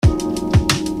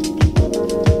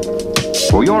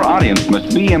For your audience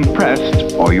must be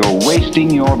impressed or you're wasting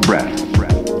your breath.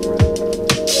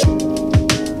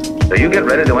 So you get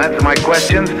ready to answer my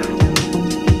questions,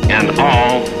 and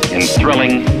all in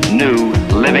thrilling, new,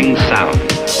 living sound.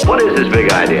 What is this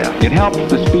big idea? It helps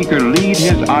the speaker lead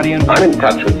his audience. I'm in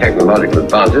touch with technological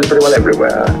advances pretty well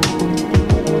everywhere.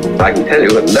 I can tell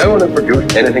you that no one has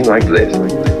produced anything like this.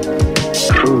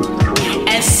 Truth.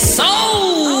 And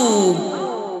soul!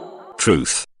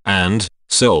 Truth and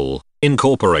Soul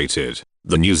Incorporated,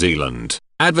 the New Zealand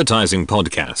advertising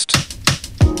podcast.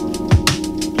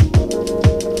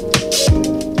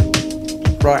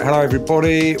 Right, hello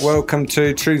everybody. Welcome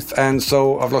to Truth and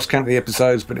Soul. I've lost count of the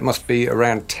episodes, but it must be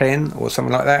around 10 or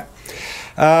something like that.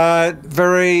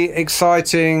 Very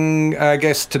exciting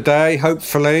guest today,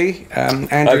 hopefully.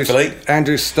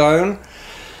 Andrew Stone.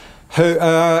 Who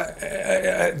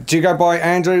do you go by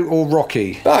Andrew or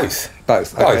Rocky? Both.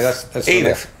 Okay, that's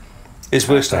either. His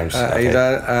worst names.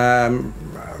 Either.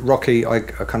 Rocky, I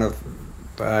kind of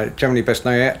generally best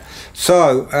know yet.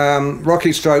 So,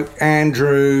 Rocky stroke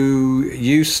Andrew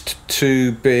used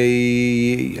to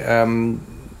be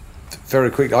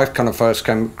very quick. I kind of first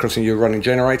came across you running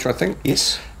Generator, I think.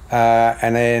 Yes.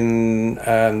 And then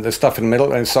the stuff in the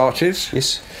middle, and Sarches.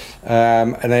 Yes.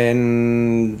 And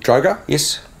then Droga.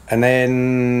 Yes. And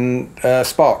then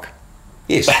Spark.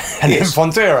 Yes. And yes.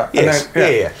 then Fonterra. Yes. And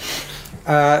then,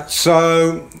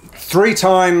 so 3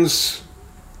 times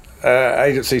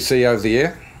agency CEO of the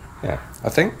year. Yeah. I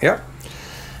think. Yeah.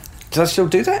 Do they still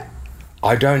do that?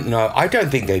 I don't know. I don't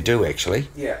think they do, actually.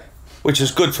 Yeah. Which is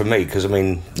good for me, because, I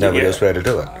mean, nobody else would be able to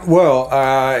do it. Well,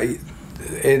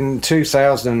 in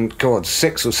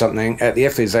 2006 or something, at the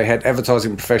Effies, they had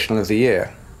Advertising Professional of the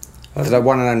Year. They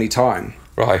won an only time.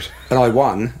 Right. And I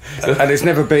won. And it's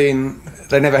never been...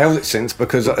 They never held it since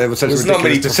because it was such a ridiculous decision. There's not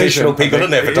many professional people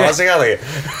in advertising, are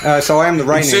there? So I am the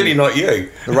reigning... certainly not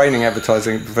you. The reigning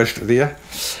Advertising Professional of the Year.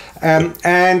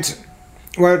 And...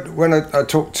 when I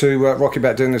talked to Rocky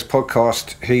about doing this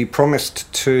podcast, he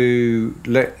promised to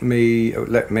let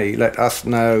us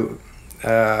know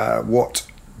what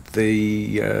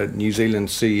the New Zealand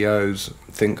CEOs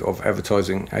think of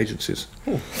advertising agencies.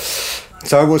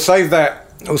 So we'll save that.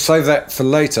 We'll save that for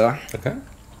later. Okay.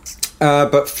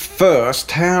 But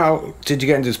first, how did you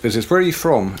get into this business? Where are you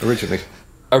from originally?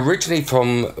 Originally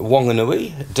from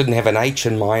Wanganui. It didn't have an H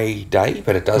in my day,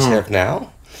 but it does have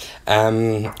now.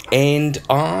 And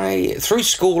I, through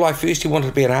school, I firstly wanted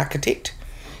to be an architect,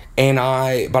 but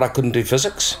I couldn't do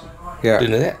physics. Yeah.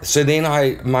 Didn't do that. So then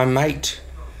my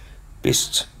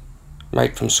best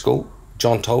mate from school,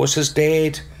 John Towas, his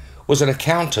dad was an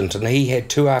accountant, and he had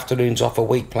 2 afternoons off a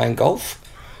week playing golf.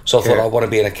 So I thought I want to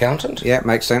be an accountant. Yeah,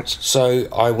 makes sense. So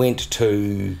I went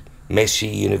to Massey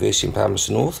University in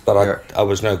Palmerston North, but I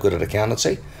was no good at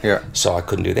accountancy. Yeah. So I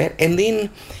couldn't do that. And then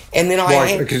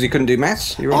Why? Because you couldn't do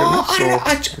maths? You were good at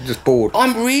maths, or just bored?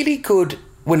 I'm really good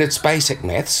when it's basic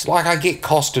maths. Like, I get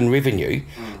cost and revenue,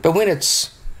 but when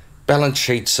it's balance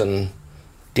sheets and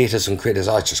debtors and creditors,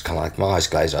 I just kind of like, my eyes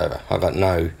glaze over. I got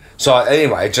no... So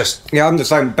anyway, it just... Yeah, I'm the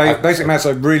same. Basic maths,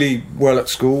 I really well at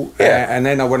school. Yeah. And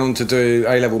then I went on to do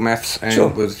A-level maths and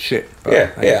it was shit. But,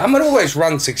 yeah. I mean, I always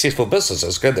run successful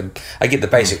businesses. Good. I get the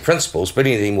basic principles, but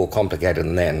anything more complicated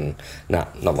than that, no,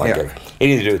 not my gig.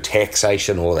 Anything to do with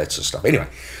taxation, all that sort of stuff. Anyway.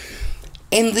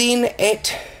 And then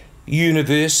at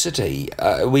university,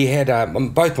 we had...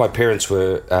 both my parents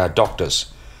were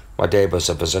doctors. My dad was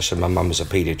a physician, my mum was a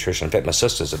paediatrician. In fact, my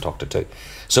sister's a doctor too.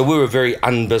 So we were a very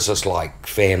unbusiness-like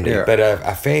family. Yeah. But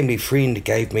a family friend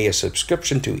gave me a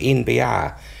subscription to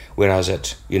NBR when I was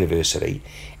at university.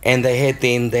 And they had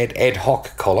then that ad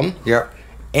hoc column. Yeah.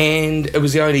 And it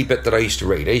was the only bit that I used to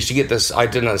read. I used to get this, I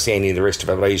didn't understand any of the rest of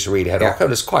it, but I used to read ad hoc. It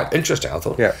was quite interesting, I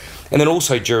thought. Yeah. And then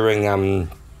also during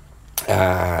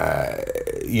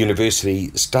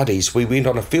university studies, we went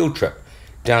on a field trip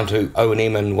down to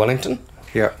O&M in Wellington.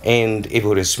 Yeah. And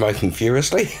everyone was smoking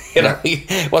furiously.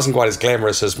 It wasn't quite as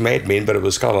glamorous as Mad Men, but it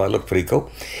was kind of like, looked pretty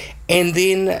cool. And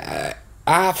then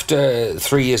after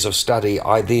 3 years of study,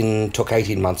 I then took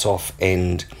 18 months off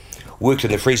and worked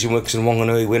in the freezing works in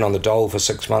Wanganui, went on the dole for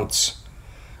 6 months.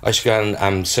 I used to go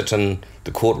and sit in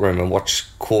the courtroom and watch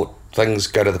court things,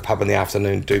 go to the pub in the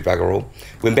afternoon, do bugger all.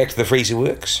 Went back to the freezing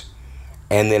works,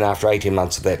 and then after 18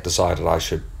 months of that, decided I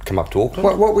should come up to Auckland.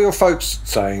 What were your folks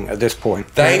saying at this point?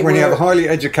 When you have a highly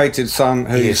educated son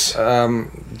who's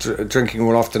drinking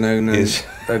all afternoon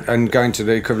and going to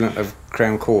the equivalent of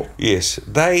Crown Court. Yes,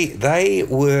 they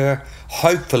were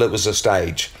hopeful it was a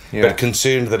stage, but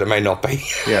concerned that it may not be.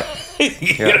 Yeah.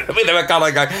 You know what I mean? They were kind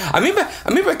of going... I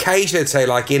remember occasionally they'd say,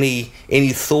 like, any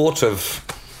thought of,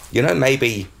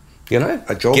 maybe you know,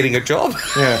 A job. getting a job.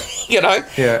 Yeah. You know?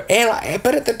 Yeah.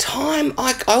 But at the time,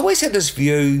 I always had this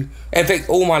view, in fact,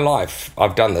 all my life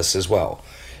I've done this as well,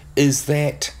 is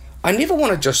that I never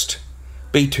want to just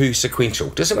be too sequential.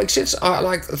 Does it make sense?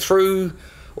 Like, through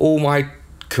all my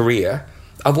career,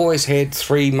 I've always had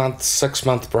 3-month,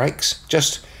 6-month breaks,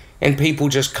 and people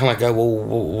just kind of go, well,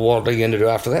 what are you going to do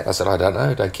after that? I said, I don't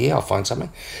know, don't care, I'll find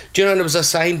something. Do you know, and it was the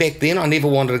same back then. I never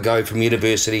wanted to go from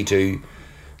university to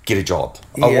get a job.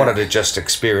 I wanted to just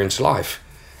experience life.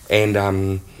 And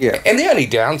and the only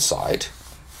downside,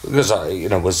 because I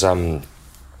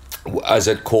was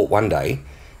at court one day,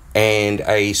 and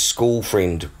a school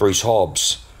friend, Bruce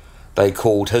Hobbs, they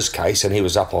called his case, and he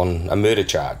was up on a murder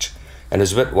charge. And it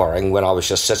was a bit worrying when I was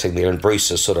just sitting there, and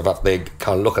Bruce is sort of up there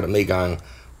kind of looking at me going,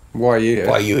 Why are you here?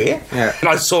 Why are you here? Yeah. And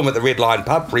I saw him at the Red Lion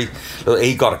pub.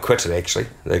 He got acquitted, actually.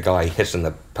 The guy hit in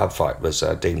the pub fight was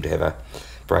deemed to have a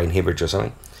brain hemorrhage or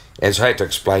something. And so I had to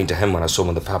explain to him when I saw him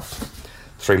in the pub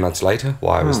 3 months later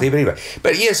why I was there. But anyway.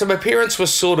 But yeah, so my parents were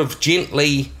sort of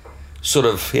gently,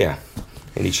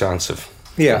 any chance of...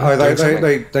 Yeah,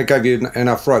 they gave you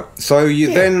enough rope. So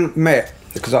you then met,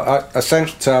 because I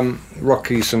sent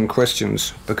Rocky some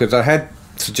questions, because I had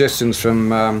suggestions from...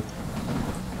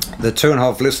 the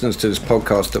 2.5 listeners to this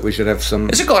podcast that we should have some...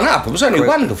 Has it gone up? It was only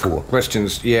one before.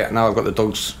 Questions, yeah. Now I've got the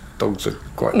dogs. Dogs are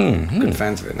quite good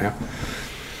fans of it now.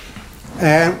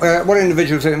 And what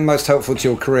individuals are most helpful to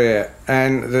your career?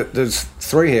 And there's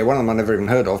 3 here. One of them I never even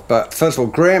heard of. But first of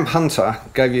all, Graham Hunter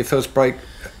gave you your first break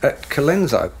at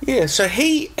Colenso. Yeah,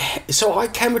 so I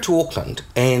came to Auckland,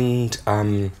 and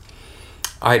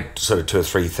I had sort of 2 or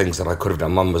 3 things that I could have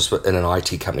done. One was in an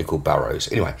IT company called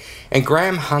Burroughs. Anyway, and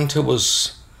Graham Hunter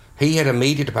he had a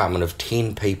media department of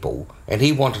 10 people, and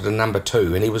he wanted a number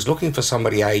 2, and he was looking for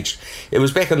somebody aged. It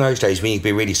was back in those days when you could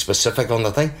be really specific on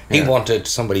the thing. Yeah. He wanted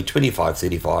somebody 25,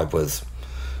 35 with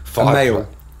 5... A male.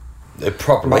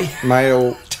 Probably.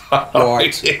 Male,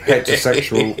 white,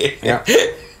 heterosexual. Yeah.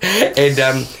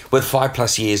 And with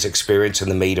 5+ years experience in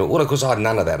the media. Well, of course, I had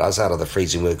none of that. I was out of the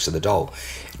freezing works of the Dole.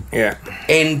 Yeah.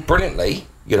 And brilliantly,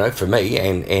 for me,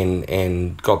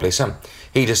 and God bless him,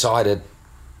 he decided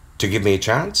to give me a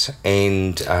chance.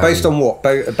 And based on what?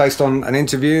 Based on an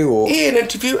interview? Or? Yeah, an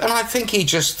interview. And I think he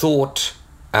just thought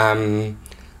that,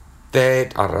 I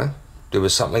don't know, there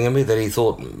was something in me that he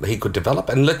thought he could develop.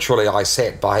 And literally I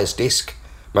sat by his desk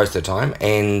most of the time,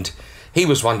 and he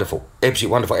was wonderful,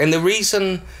 absolutely wonderful. And the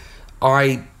reason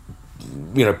I,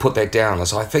 put that down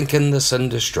is I think in this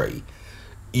industry,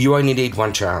 you only need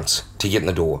one chance to get in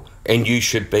the door, and you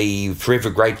should be forever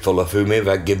grateful of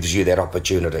whomever gives you that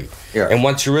opportunity. Yeah. And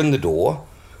once you're in the door,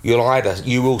 you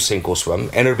will sink or swim,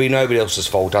 and it'll be nobody else's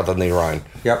fault other than your own.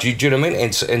 Yep. Do you know what I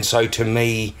mean? And so to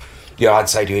me, I'd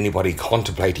say to anybody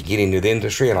contemplating getting into the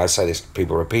industry, and I say this to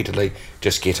people repeatedly,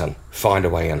 just get in, find a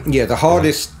way in. Yeah, the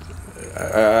hardest...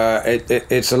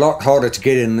 it's a lot harder to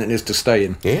get in than it is to stay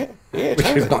in. Yeah, which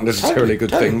totally, is not necessarily a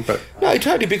good thing, but no,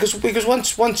 totally, because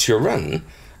once you're in,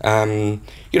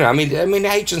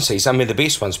 agencies, the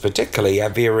best ones particularly, are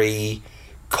very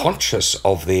conscious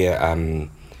of their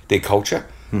culture.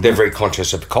 Mm-hmm. They're very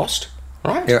conscious of cost,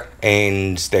 right? Yeah,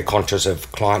 and they're conscious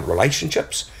of client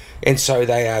relationships, and so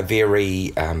they are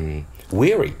very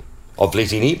wary of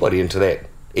letting anybody into that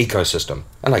ecosystem,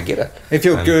 and I get it. If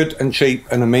you're good and cheap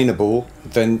and amenable,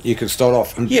 then you can start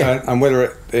off, and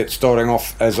whether it's starting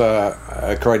off as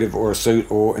a creative or a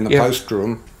suit or in the post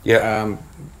room,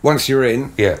 once you're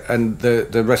in, and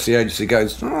the rest of the agency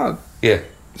goes,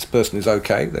 this person is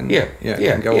okay, then you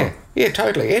can go on. Yeah,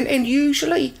 totally. And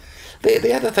usually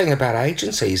the other thing about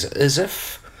agencies is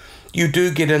if you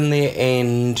do get in there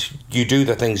and you do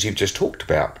the things you've just talked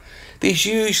about, there's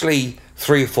usually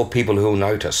 3 or 4 people who will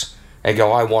notice and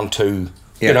go, I want to,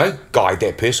 guide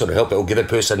that person or help it or give that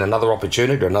person another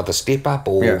opportunity or another step up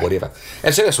or whatever.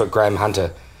 And so that's what Graham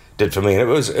Hunter did for me, and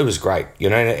it was great,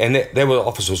 and that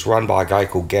office was run by a guy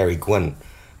called Gary Gwynn,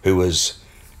 who was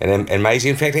an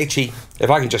amazing. In fact, actually, if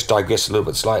I can just digress a little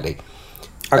bit slightly.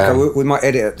 Okay, we might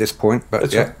edit at this point, but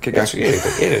that's right. Keep going.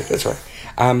 Edit, that's right.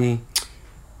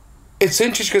 It's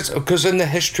interesting because in the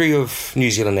history of New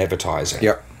Zealand advertising,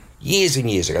 years and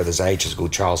years ago, there's an agency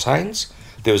called Charles Haynes.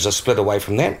 There was a split away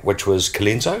from that, which was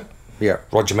Colenso,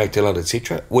 Roger McDillard,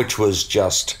 etc., which was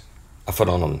just a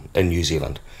phenomenon in New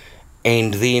Zealand.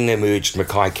 And then emerged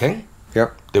Mackay King.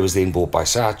 Yep. That was then bought by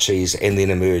Saatchi's, and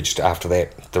then emerged after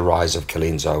that the rise of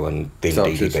Colenso and then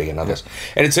Saatchi's. DDB and others.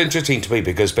 And it's interesting to me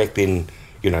because back then,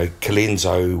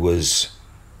 Colenso was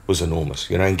enormous.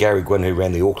 And Gary Gwynn, who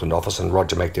ran the Auckland office, and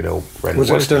Roger McDonnell ran the Wellington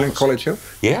office. Was it still in College Hill?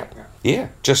 Yeah.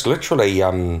 Just literally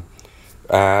on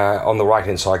the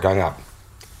right-hand side going up.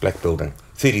 Black building,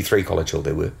 33 College Hill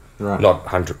there were, Right. not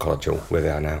 100 College Hill where they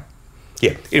are now.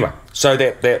 Yeah, anyway, so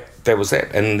that was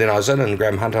that. And then I was in, and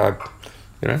Graham Hunter,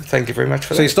 thank you very much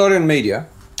for So that. you started in media,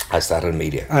 I started in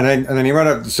media. and then you went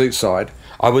over to the suit side.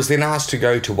 I was then asked to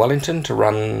go to Wellington to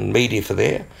run media for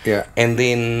there. Yeah. And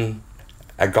then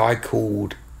a guy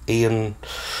called Ian,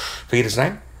 forget his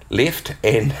name, left,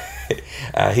 and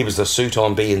he was the suit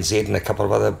on B&Z and a couple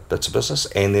of other bits of business.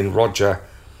 And then Roger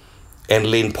and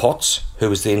Len Potts, who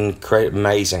was then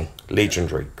amazing,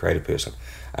 legendary creative person,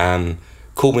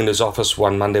 called me in his office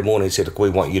one Monday morning and said, "Look, we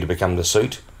want you to become the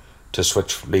suit, to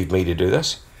leave me to do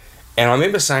this." And I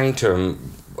remember saying to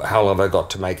him, how have I got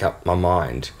to make up my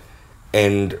mind?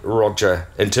 And Roger,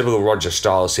 in typical Roger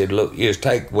style, said, "Look, you just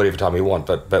take whatever time you want,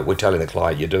 but we're telling the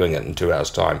client you're doing it in 2 hours'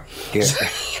 time." Yeah.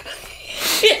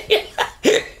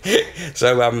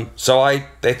 So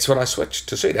that's when I switched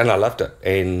to suit, and I loved it.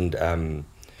 And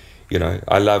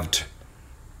I loved.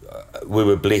 We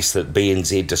were blessed that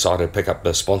B&Z decided to pick up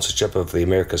the sponsorship of the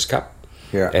America's Cup.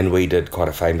 Yeah. And we did quite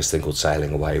a famous thing called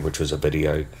Sailing Away, which was a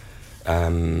video,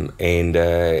 and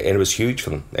it was huge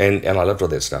for them, and I loved all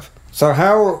that stuff. So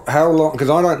how long? Because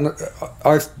I don't know.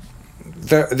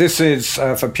 This is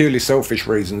for purely selfish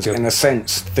reasons. Yep. In a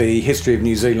sense, the history of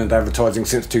New Zealand advertising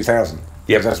since 2000.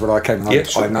 Yep. That's what I came. Yep,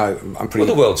 sure. I know. I'm pretty. Well,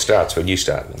 the world starts when you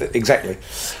start. Exactly.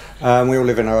 We all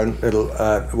live in our own little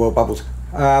world bubbles.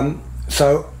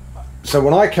 So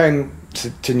when I came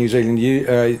to New Zealand, you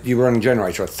were running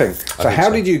Generator, I think. So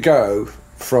how did you go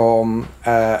from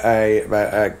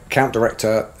a account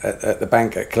director at the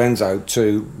bank at Clenso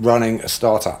to running a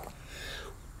startup?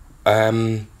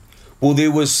 Well,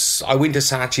 I went to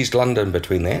Saatchi's London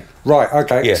between that. Right.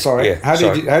 Okay. Yeah, sorry. yeah, How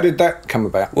did that come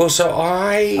about? Well, so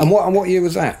And what year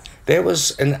was that? That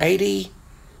was in 87,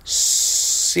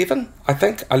 I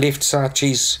think. I left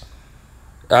Saatchi's.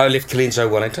 I left Clenso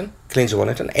Wellington,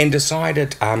 and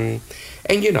decided, I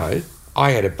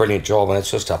had a brilliant job and that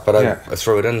sort of stuff, but I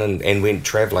threw it in and went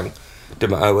travelling, did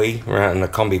my OE around in a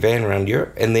combi van around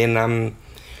Europe, and then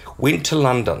went to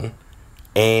London,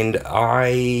 and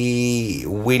I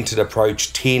went and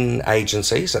approached 10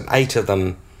 agencies, and 8 of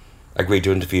them agreed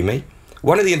to interview me.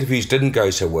 One of the interviews didn't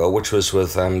go so well, which was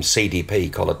with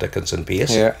CDP, Collett Dickinson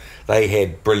Pierce. Yeah. They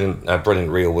had brilliant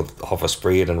reel with Office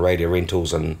Bread and Radio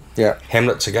Rentals and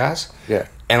Hamlet cigars. Yeah.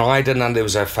 And I didn't know there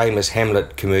was a famous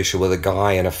Hamlet commercial with a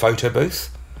guy in a photo booth.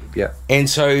 Yeah. And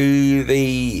so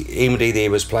the MD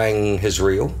there was playing his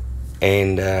reel,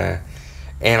 and I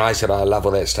said, I love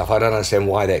all that stuff. I don't understand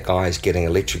why that guy is getting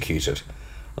electrocuted,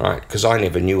 right? Because I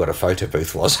never knew what a photo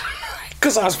booth was.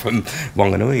 Because I was from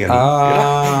Wanganui,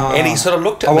 and he sort of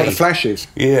looked at me. Oh, what, the flashes?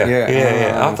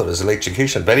 Yeah. I thought it was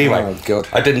electrocution, but anyway, Oh, God.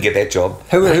 I didn't get that job.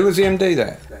 Who was the MD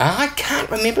there? I can't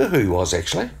remember who he was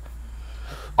actually.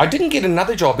 I didn't get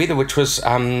another job either, which was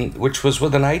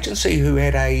with an agency who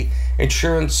had a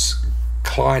insurance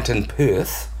client in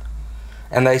Perth,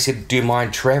 and they said, "Do you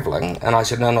mind travelling?" And I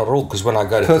said, "No, not at all, because when I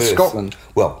go to Perth, Scotland."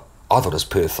 Well, I thought it was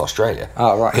Perth, Australia.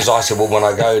 Oh, right. Because I said, well, when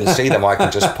I go and see them, I can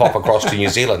just pop across to New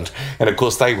Zealand. And of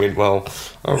course, they went, well,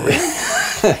 oh,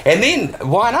 really? And then,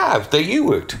 why not? There you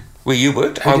worked. Where you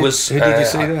worked. Who did you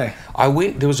see there? I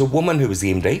went, there was a woman who was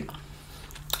the MD.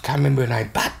 I can't remember her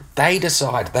name, but they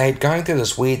decided, they had going through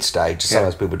this weird stage, some of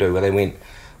those people do, where they went,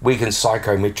 we can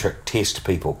psychometric test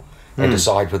people and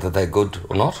decide whether they're good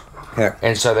or not. Yeah.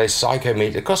 And so they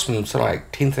psychometric, it cost them something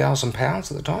like £10,000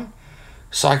 at the time.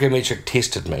 Psychometric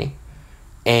tested me,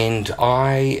 and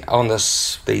I, on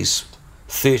these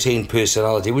 13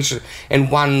 personality, which is, and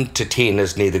 1 to 10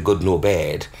 is neither good nor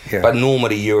bad, but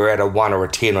normally you're at a 1 or a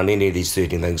 10 on any of these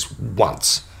 13 things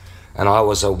once, and I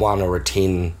was a 1 or a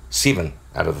 10, 7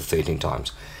 out of the 13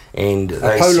 times. And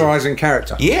A polarising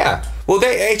character. Yeah. Well,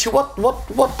 they actually,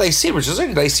 what they said, which is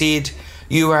interesting, they said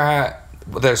you are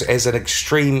as an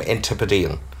extreme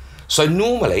Antipodean. So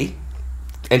normally,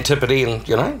 Antipodean,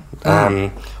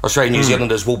 Australian New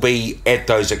Zealanders will be at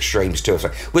those extremes too.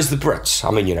 Whereas the Brits,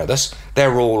 I mean, you know this,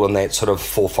 they're all in that sort of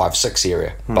 4, 5, 6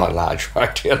 area by and large,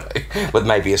 right? With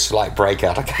maybe a slight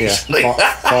breakout occasionally.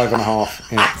 Yeah,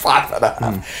 5.5. Yeah.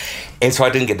 5.5. And so I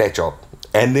didn't get that job.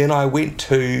 And then I went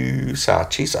to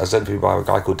Saatchi's. I was interviewed by a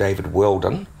guy called David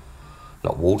Weldon,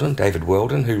 David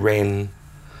Weldon, who ran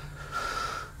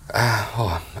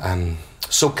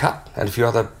Silk Cut and a few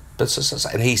other businesses.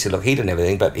 And he said, look, he didn't have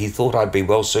anything, but he thought I'd be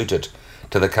well suited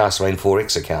to the Castlemaine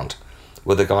Forex account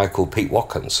with a guy called Pete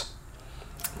Watkins.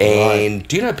 And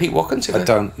do you know Pete Watkins? I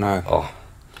don't know. Oh.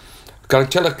 Can I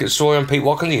tell a story on Pete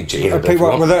Watkins?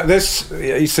 This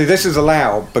is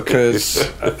allowed because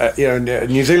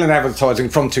New Zealand advertising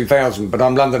from 2000, but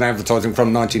I'm London advertising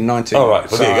from 1990. Oh, right.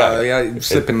 Well, there you go. Yeah,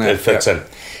 slipping there. It fits in.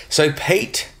 So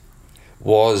Pete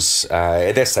was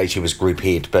at that stage he was group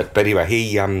head, but anyway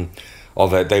he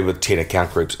they were 10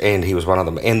 account groups, and he was one of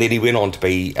them. And then he went on to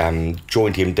be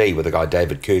joint MD with a guy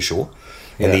David Kershaw,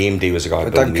 and the MD was a guy.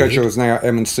 David Kershaw is now at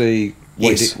M&C,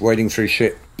 wading through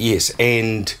shit. Yes,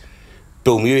 and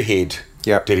Bill Muirhead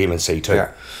did M&C too.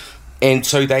 Yeah. And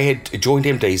so they had joint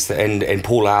MDs, and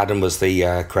Paul Arden was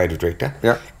the creative director.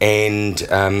 Yeah. And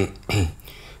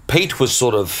Pete was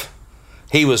sort of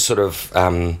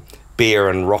beer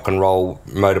and rock and roll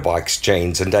motorbikes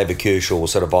jeans, and David Kershaw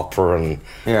was sort of opera and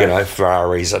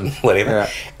Ferraris and whatever. Yeah.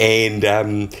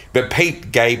 And but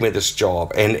Pete gave me this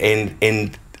job,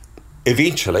 and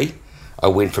eventually I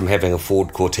went from having a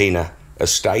Ford Cortina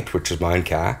Estate, which was my own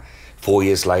car. 4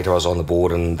 years later, I was on the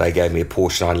board, and they gave me a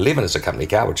Porsche 911 as a company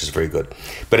car, which is very good.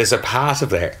 But as a part of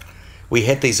that, we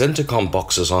had these intercom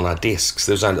boxes on our desks.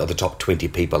 There was only the top 20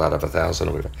 people out of 1,000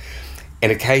 or whatever.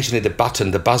 And occasionally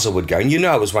the buzzer would go, and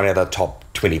I was one of the top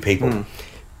 20 people.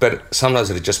 But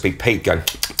sometimes it would just be Pete going,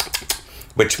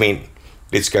 which meant,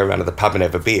 let's go around to the pub and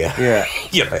have a beer. Yeah.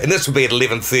 And this would be at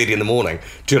 11:30 in the morning.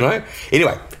 Do you know?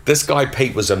 Anyway, this guy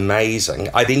Pete was amazing.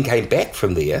 I then came back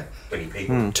from there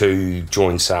to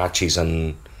join Saatchi's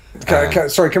and...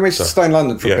 sorry, can we stay in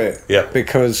London for a bit? Yeah.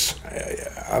 Because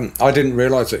I didn't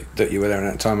realise that you were there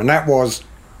at that time. And that was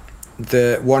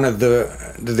one of the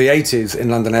 80s in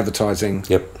London advertising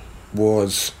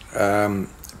was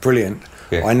brilliant.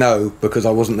 Yeah. I know because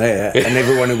I wasn't there, and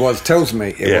everyone who was tells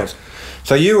me it was.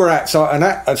 So you were at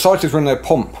Saatchi's were in their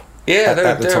pomp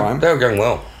at the time. They were going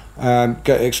well.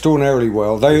 Extraordinarily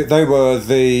well. They were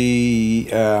the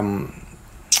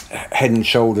head and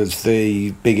shoulders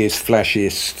the biggest,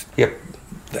 flashiest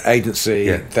agency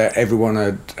that everyone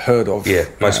had heard of. Yeah,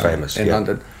 most famous in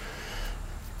London.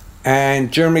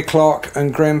 And Jeremy Clark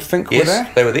and Graham Fink were there?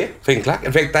 Yes, they were there. Fink Clark.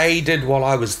 In fact, they did while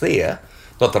I was there.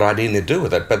 Not that I had anything to do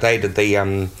with it, but they did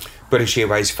the British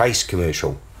Airways face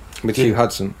commercial. With Hugh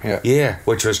Hudson, Yeah,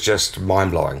 which was just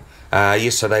mind-blowing.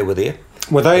 Yes, so they were there.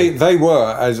 Well, they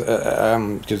were, as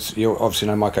because you obviously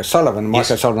know Mike O'Sullivan. Mike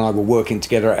O'Sullivan and I were working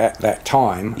together at that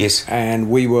time. Yes.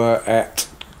 And we were at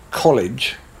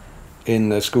college in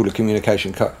the School of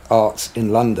Communication Arts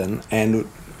in London, and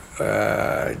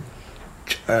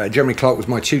Jeremy Clark was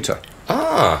my tutor.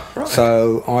 Ah, right.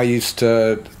 So we used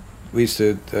to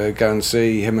go and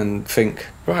see him and Fink.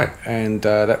 Right. And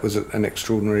that was an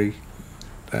extraordinary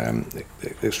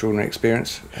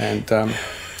experience. And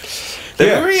they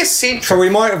were very eccentric. So we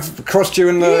might have crossed you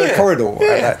in the corridor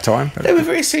at that time. They were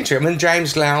very eccentric. I mean,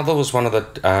 James Lowther was one of the,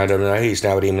 I don't know, he's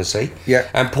now at M&C. Yeah.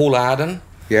 And Paul Arden.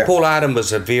 Yeah. Paul Arden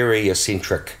was a very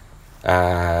eccentric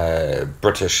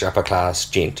British upper-class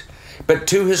gent. But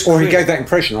to his credit... Or he gave that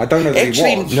impression. I don't know that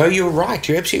he was. No, you're right.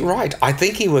 You're absolutely right. I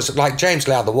think he was, like James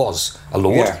Lowther was a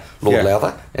lord. Lord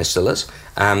Lowther, and still is.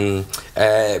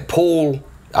 Paul...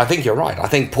 I think you're right. I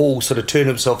think Paul sort of turned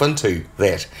himself into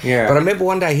that. Yeah. But I remember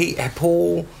one day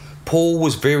Paul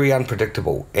was very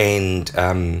unpredictable, and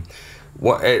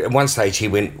at one stage he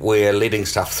went, "We're letting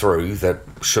stuff through that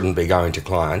shouldn't be going to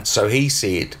clients." So he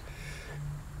said,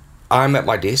 "I'm at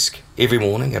my desk every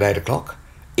morning at 8 o'clock.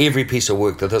 Every piece of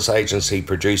work that this agency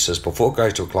produces before it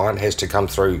goes to a client has to come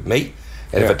through me,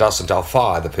 and if it doesn't, I'll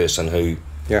fire the person who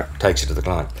takes it to the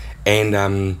client."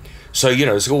 And so,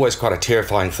 it's always quite a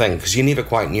terrifying thing because you never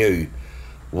quite knew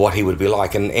what he would be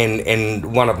like. And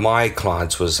one of my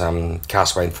clients was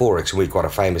Castlemaine Forex, and we'd got a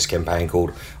famous campaign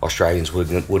called Australians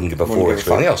Wouldn't Give a Forex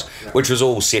for anything else, which was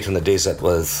all set in the desert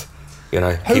with,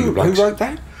 Kiwi blokes. Who wrote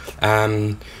that?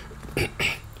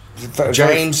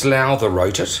 James Lowther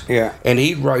wrote it. Yeah. And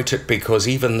he wrote it because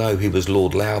even though he was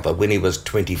Lord Lowther, when he was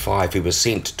 25, he was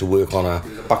sent to work on a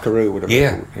Buckaroo, whatever.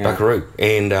 Yeah, Buckaroo.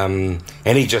 And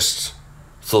he just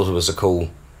thought it was a cool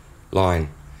line.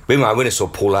 Meanwhile, I went and saw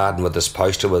Paul Arden with this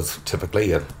poster with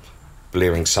typically a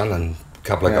blaring sun and a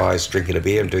couple of guys drinking a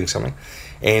beer and doing something.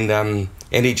 And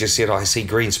he just said, "I see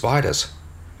green spiders."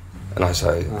 And I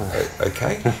say,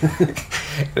 okay.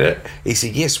 He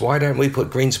said, "Yes, why don't we put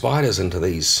green spiders into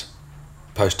these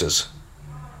posters?"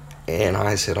 And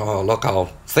I said, "Oh, look,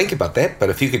 I'll think about that, but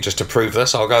if you could just approve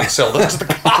this, I'll go and sell this to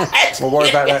the client." We'll worry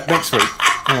about that next week.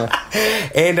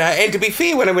 And to be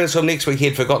fair, when I went and saw him next week, he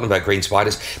had forgotten about green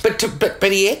spiders. But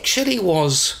he actually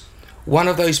was one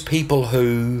of those people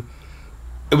who,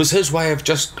 it was his way of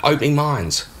just opening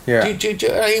minds. Yeah.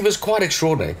 He was quite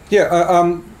extraordinary.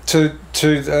 Yeah, to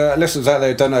listeners out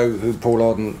there who don't know who Paul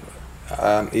Arden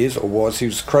is or was, he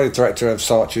was creative director of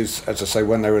Saatchi's, as I say,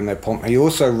 when they were in their pomp. He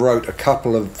also wrote a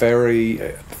couple of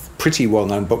very pretty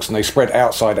well-known books, and they spread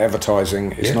outside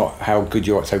advertising. It's not how good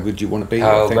you are, it's how good you want to be.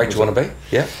 How great you want to be,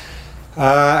 yeah.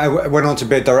 I went on to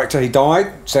be a director. He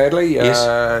died, sadly. Yes.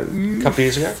 A couple of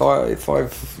years ago?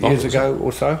 5 years ago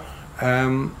or so.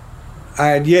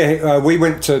 And yeah, we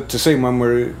went to see him when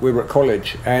we were at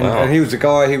college, and he was the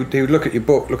guy. He would look at your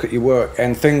book, look at your work,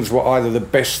 and things were either the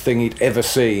best thing he'd ever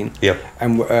seen. Yep.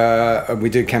 And we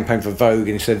did a campaign for Vogue, and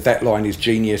he said that line is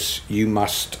genius. You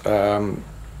must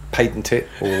patent it,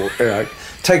 or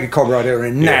take a copyright idea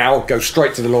and now go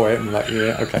straight to the lawyer. And like,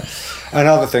 yeah, okay. And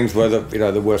other things were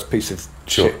the worst piece of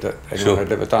shit that anyone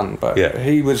had ever done. But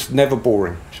he was never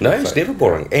boring. No, he was never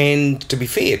boring. And to be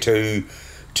fair, to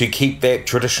keep that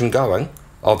tradition going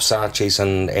of Saatchi's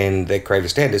and that creative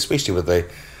standard, especially with the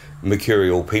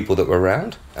mercurial people that were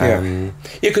around.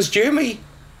 Because Jeremy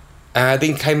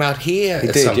then came out here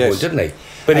at some point, didn't he?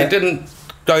 But it didn't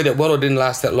go that well, or didn't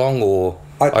last that long, or...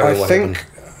 I think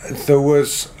there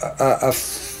was a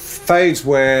phase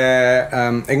where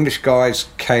English guys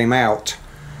came out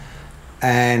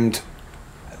and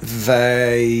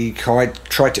they tried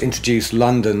to introduce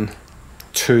London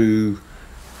to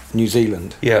New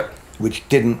Zealand, which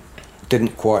didn't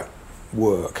quite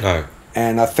work. No.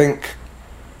 And I think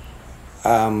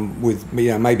with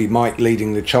maybe Mike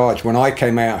leading the charge, when I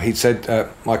came out, he said,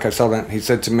 Mike O'Sullivan, he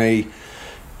said to me,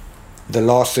 the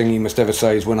last thing you must ever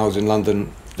say is when I was in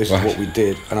London, this is what we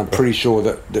did. And I'm pretty sure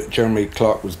that Jeremy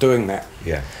Clark was doing that.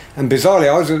 Yeah. And bizarrely,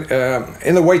 I was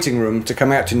in the waiting room to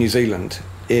come out to New Zealand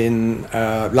in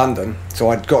London. So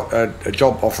I'd got a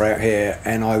job offer out here,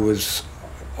 and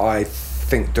I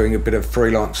think doing a bit of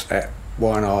freelance at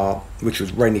Y&R, which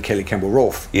was Rainey Kelly Campbell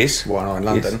Rolfe. Yes. Y&R in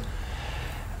London. Yes.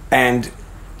 And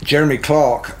Jeremy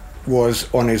Clark was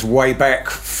on his way back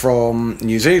from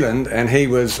New Zealand, and he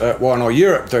was at Y&R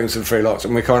Europe doing some freelance,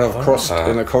 and we kind of crossed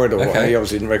in the corridor. Okay. He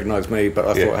obviously didn't recognise me, but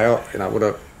I thought, what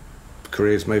a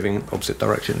careers moving in opposite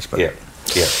directions. But yeah.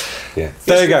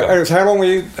 There you go. Anyways, how long were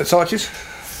you at Saatchi's?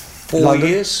 4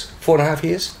 years, 4.5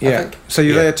 years. Yeah. I think. So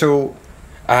you're there till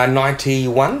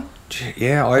 91.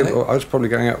 Yeah, I was probably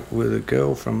going out with a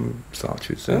girl from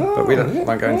Saatchi's, but we won't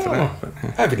go into that. But, I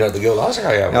hope you know the girl I was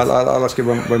going out with. I'll ask you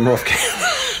when we're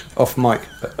off mic.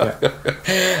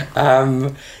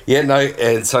 And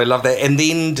so I love that. And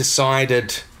then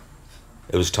decided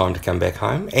it was time to come back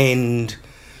home. And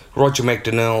Roger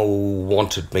McDonnell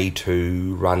wanted me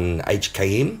to run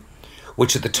HKM,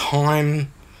 which at the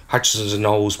time, Hutchison and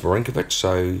Knowles Marinkovic,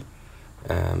 so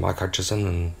Mike Hutchison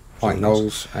and Mike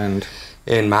Knowles and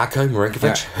Marko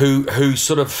Marinkovic, who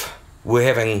sort of were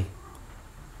having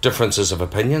differences of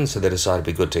opinion, so they decided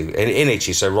it'd be good to... And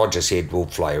actually, so Roger said, we'll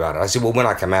fly you out. I said, well, when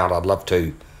I come out, I'd love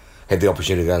to have the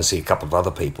opportunity to go and see a couple of other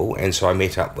people. And so I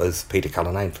met up with Peter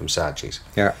Cullinane from Saatchi's.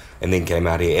 Yeah. And then came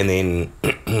out here, and then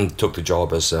took the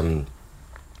job as one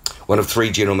of 3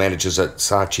 general managers at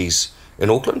Saatchi's in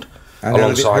Auckland. And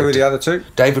alongside who were the other 2?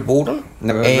 David Walden.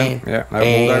 Never heard of him.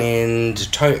 And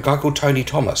a guy called Tony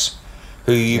Thomas,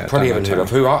 who you probably haven't heard of,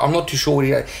 who I'm not too sure what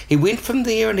he went from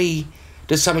there, and he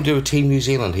did something to do with Team New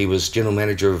Zealand. He was general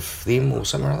manager of them or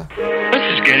something or other.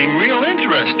 This is getting real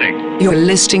interesting. You're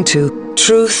listening to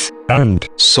Truth and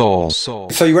Soul. So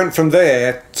you went from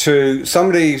there to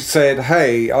somebody said,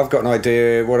 hey, I've got an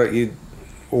idea, why don't you...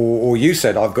 Or you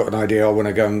said, I've got an idea, I want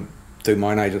to go and do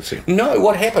my own agency. No,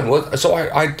 what happened was... So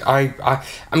I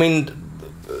mean,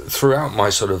 throughout my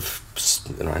sort of,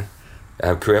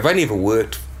 career, I've only ever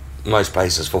worked most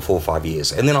places for 4 or 5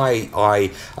 years, and then a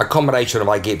combination of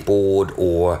I get bored,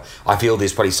 or I feel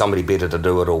there's probably somebody better to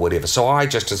do it, or whatever, so I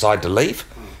just decided to leave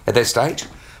at that stage.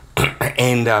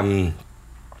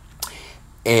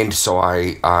 and so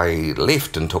I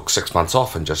left and took 6 months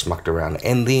off and just mucked around,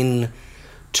 and then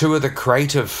 2 of the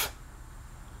creative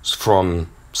from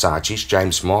Saatchi's,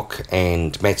 James Mock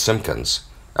and Matt Simpkins,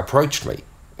 approached me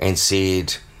and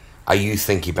said, are you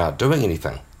thinking about doing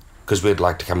anything, because we'd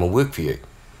like to come and work for you.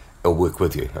 Or work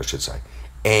with you, I should say.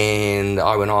 And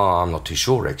I went, I'm not too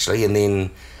sure, actually. And then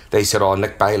they said,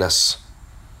 Nick Bayliss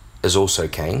is also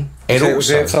keen. And was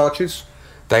it at Saatchi's?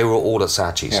 They were all at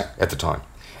Saatchi's at the time.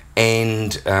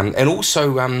 And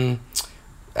also, I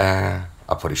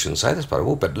probably shouldn't say this, but I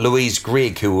will, but Louise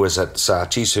Gregg, who was at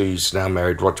Saatchi's, who's now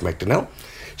married Roger McDonnell,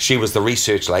 she was the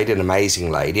research lady, an amazing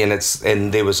lady, and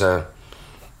there was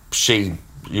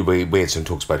we had some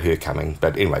talks about her coming,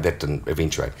 but anyway, that didn't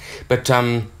eventuate. But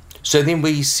so then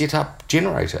we set up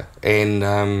Generator,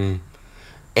 and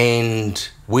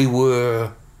we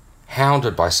were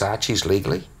hounded by Saatchi's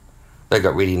legally. They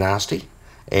got really nasty,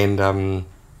 and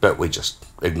but we just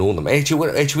ignored them. Actually,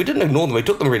 we didn't ignore them. We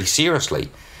took them really seriously.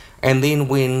 And then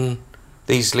when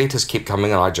these letters kept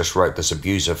coming in, I just wrote this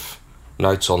abusive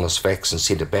notes on this fax and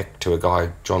sent it back to a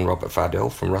guy, John Robert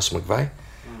Fardell from Russell McVeigh,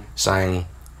 saying,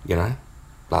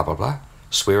 blah, blah, blah,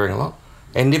 swearing a lot.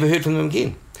 and never heard from them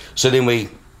again. So then we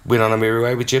went on a merry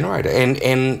way with Generator,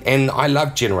 and I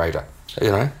love Generator.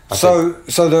 You know. So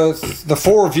the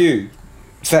four of you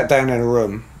sat down in a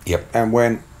room. Yep. And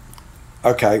went,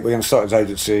 okay, we're going to start this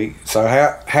agency. So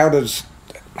how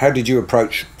did you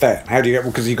approach that? How do you get?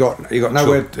 Because you got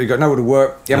nowhere to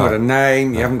work. You haven't got a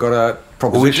name. You haven't got a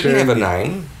proposition. Well, we didn't have a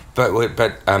name, but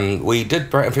we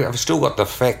did. I've still got the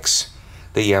facts.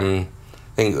 The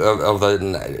thing of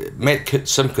the Matt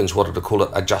Simpkins wanted to call it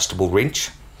adjustable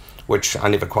wrench, which I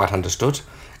never quite understood.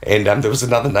 And there was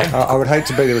another name. I would hate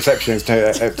to be the receptionist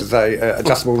to say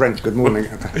adjustable wrench. Good morning.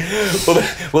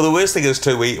 well, the worst thing is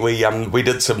too. We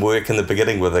did some work in the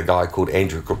beginning with a guy called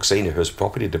Andrew Cook Senior, who's a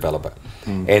property developer,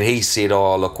 and he said,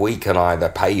 "Oh, look, we can either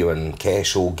pay you in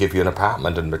cash or give you an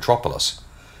apartment in Metropolis."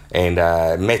 And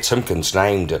Matt Simpkins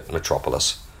named it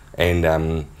Metropolis,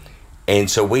 and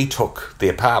so we took the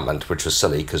apartment, which was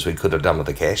silly because we could have done with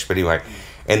the cash, but anyway.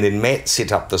 And then Matt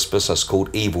set up this business called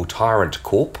Evil Tyrant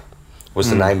Corp. Was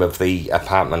the name of the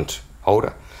apartment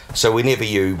holder. So whenever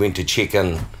you went to check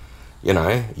in, you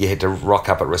know, you had to rock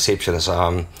up at reception and say,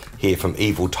 I'm here from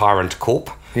Evil Tyrant Corp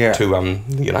to,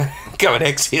 you know, go and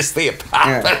access the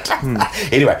apartment. Yeah.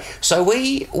 Anyway, so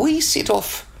we set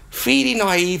off fairly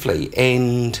naively,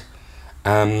 and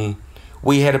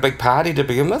we had a big party to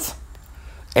begin with,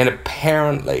 and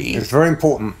apparently... It's very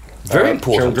important. Very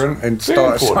important. Children and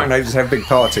starting ages have a big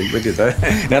party with you there.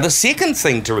 Now, the second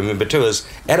thing to remember too is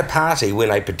at a party when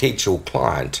a potential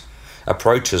client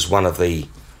approaches one of the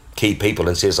key people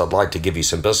and says, I'd like to give you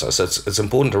some business, it's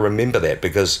important to remember that,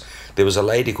 because there was a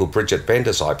lady called Bridget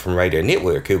Vanderside from Radio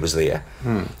Network who was there,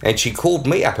 and she called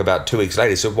me up about 2 weeks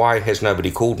later, said, why has nobody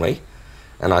called me?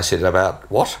 And I said, about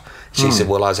what? She said,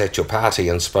 well, I was at your party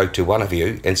and spoke to one of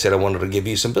you and said I wanted to give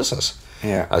you some business.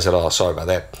 Yeah. I said, oh, sorry about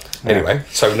that. Anyway,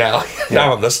 so now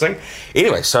I'm listening.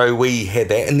 Anyway, so we had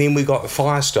that, and then we got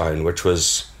Firestone, which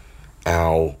was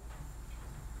our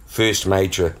first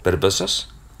major bit of business.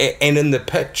 And in the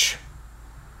pitch,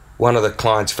 one of the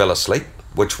clients fell asleep,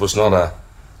 which was not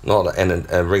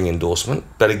a ring endorsement.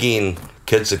 But again,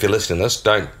 kids, if you're listening to this,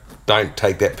 don't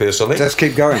take that personally. Just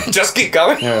keep going. Just keep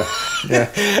going.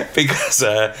 Yeah.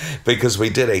 because we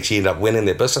did actually end up winning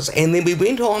that business, and then we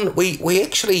went on. We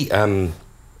actually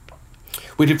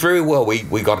we did very well.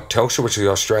 We got Telstra, which is the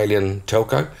Australian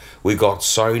telco. We got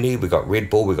Sony. We got Red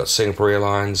Bull. We got Singapore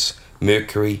Airlines,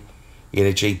 Mercury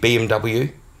Energy,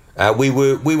 BMW.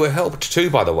 We were helped too,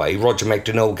 by the way. Roger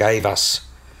McDonnell gave us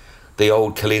the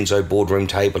old Colenso boardroom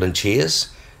table and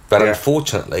chairs, but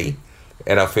unfortunately,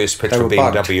 at our first pitch for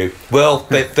BMW,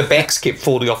 the backs kept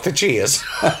falling off the chairs.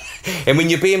 And when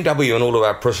you're BMW and all of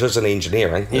our precision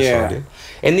engineering,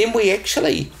 and then we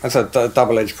actually... That's a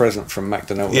double-edged present from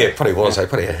McDonnell. Yeah, it probably was. They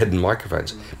probably had hidden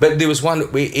microphones. But there was one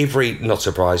where not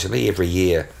surprisingly, every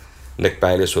year, Nick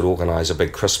Bayliss would organise a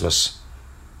big Christmas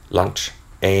lunch,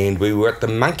 and we were at the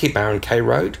Monkey Bar in K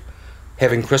Road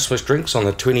having Christmas drinks on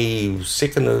the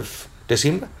 22nd of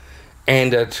December,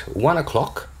 and at 1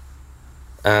 o'clock,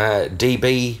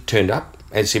 DB turned up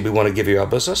and said, we want to give you our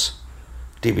business.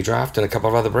 DB Draft and a couple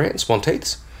of other brands,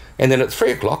 Monteith's. And then at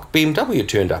 3 o'clock, BMW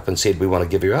turned up and said, we want to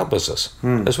give you our business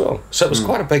as well. So it was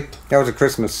quite a big... That was a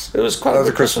Christmas... It was quite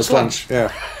a Christmas lunch.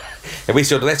 Yeah. And we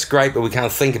said, that's great, but we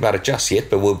can't think about it just yet,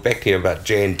 but we'll be back here about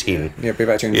Jan 10. Yeah, be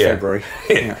back in February.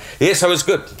 Yeah, so it was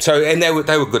good. So, and they were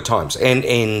good times.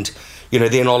 And you know,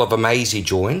 then Oliver Maisie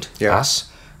joined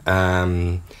us.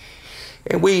 And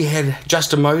we had...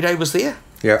 Justin Moday was there.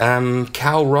 Yeah.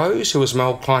 Carl Rose, who was my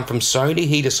old client from Sony,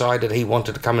 he decided he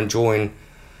wanted to come and join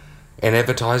an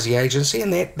advertising agency,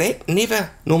 and that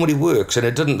never normally works, and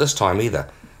it didn't this time either.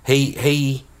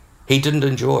 He didn't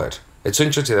enjoy it. It's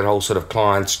interesting, that whole sort of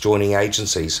clients joining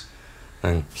agencies.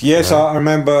 And, yes, I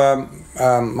remember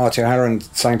Martin Harron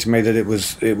saying to me that it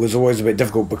was always a bit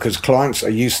difficult because clients are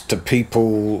used to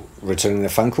people returning their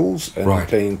phone calls and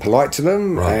being polite to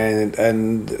them,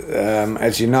 and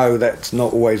as you know, that's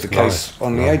not always the case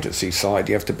on the agency side.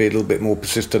 You have to be a little bit more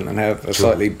persistent and have a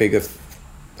slightly bigger,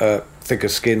 thicker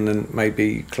skin than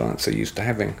maybe clients are used to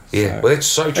having. Yeah, well, that's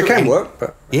so true. It can work,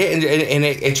 but and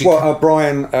actually,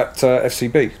 Brian at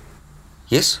FCB.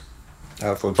 Yes.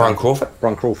 Brian Crawford.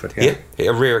 Brian Crawford, yeah,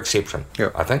 a rare exception,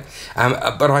 I think.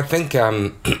 But I think,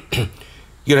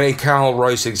 you know, Carl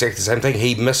Rose did exactly the same thing.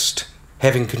 He missed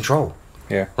having control.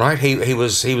 Yeah. Right? He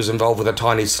was involved with a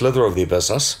tiny slither of their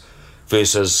business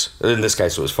versus, in this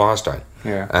case, it was Firestone.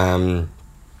 Yeah.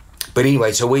 But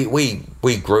anyway, so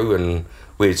we grew and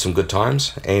we had some good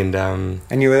times. And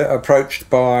you were approached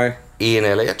by... Ian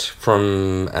Elliott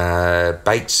from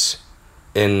Bates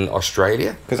in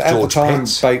Australia. Because at the time,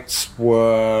 Pets. Bates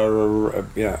were,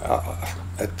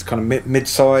 a kind of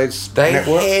mid-sized They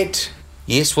network. had,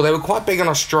 yes, well, they were quite big in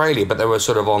Australia, but they were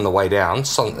sort of on the way down,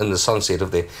 in the sunset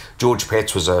of their. George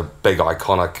Pets was a big,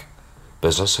 iconic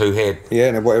business who had. Yeah,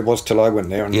 and it was till I went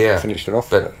there and finished it off.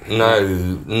 But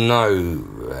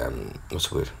what's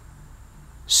the word?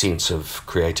 Sense of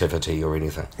creativity or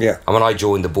anything. Yeah. And when I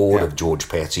joined the board of George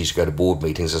Pets, I used to go to board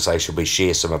meetings and say, should we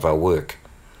share some of our work?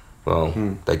 Well,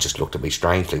 they just looked at me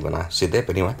strangely when I said that,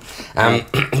 but anyway.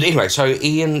 Anyway, so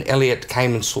Ian Elliott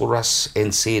came and saw us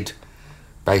and said,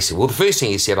 basically, well, the first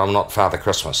thing he said, I'm not Father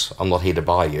Christmas. I'm not here to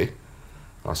buy you.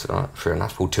 I said, all right, fair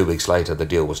enough. Well, 2 weeks later, the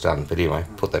deal was done. But anyway,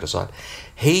 put that aside.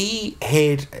 He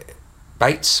had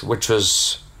Bates, which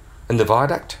was in the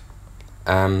viaduct.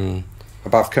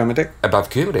 Above Kermadec? Above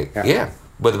Kermadec, yeah.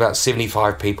 With about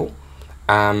 75 people.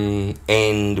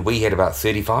 And we had about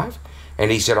 35. And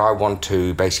he said, I want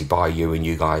to basically buy you and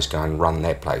you guys go and run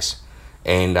that place.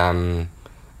 And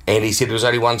he said there was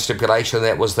only one stipulation,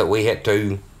 that was that we had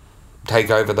to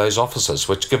take over those offices,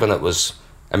 which, given it was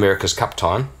America's Cup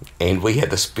time, and we had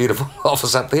this beautiful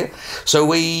office up there. So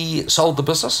we sold the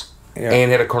business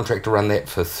and had a contract to run that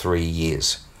for 3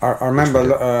 years. I remember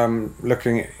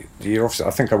looking at your office.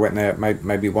 I think I went there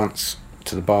maybe once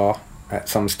to the bar at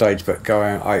some stage, but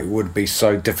it would be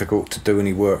so difficult to do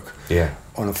any work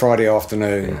on a Friday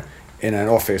afternoon in an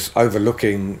office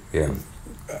overlooking the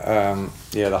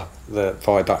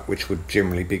viaduct, which would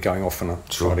generally be going off on a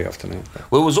Friday afternoon.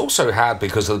 Well, it was also hard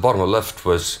because at the bottom of the lift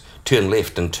was turn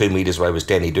left and 2 metres away was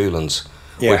Danny Doolan's,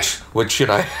 which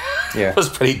was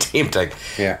pretty tempting.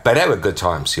 Yeah. But they were good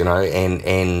times, and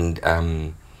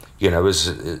it was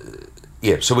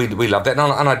so we loved that,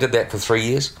 and I did that for 3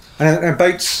 years. And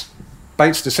Bates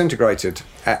disintegrated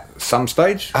at some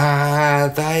stage.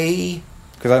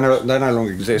 Because they no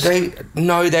longer exist. They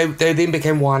then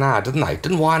became Y&R, didn't they?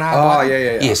 Didn't Y&R? Oh,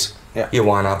 yeah. Yes. Yeah,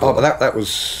 Y&R. Oh, but that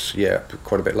was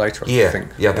quite a bit later. I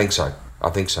think. Yeah, I think so.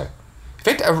 In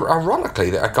fact,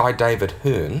 ironically, a guy David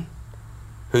Hearn,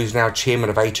 who's now chairman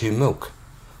of A2 Milk,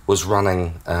 was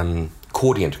running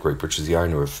Cordiant Group, which is the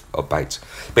owner of Bates.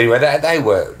 But anyway,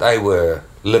 they were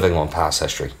living on past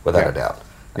history without a doubt.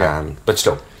 But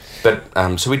still,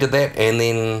 so we did that, and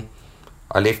then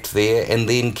I left there, and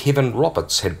then Kevin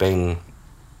Roberts had been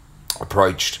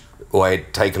approached, or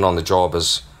had taken on the job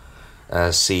as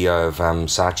CEO of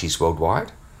Saatchi's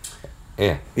Worldwide.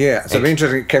 Yeah. Yeah, so it'd be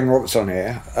interesting, Kevin Roberts on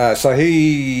here. So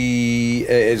he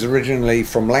is originally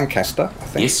from Lancaster, I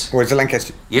think. Yes. Or is it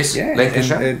Lancaster? Yes, yeah,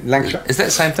 Lancashire. In Lancashire. Is that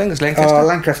the same thing as Lancaster?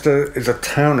 Lancaster is a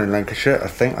town in Lancashire, I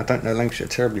think. I don't know Lancashire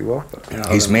terribly well. But,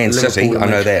 he's Man City, I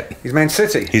know that. He's Man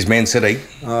City? He's Man City.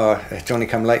 Oh, Johnny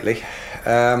come lately.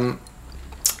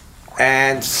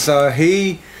 And so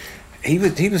he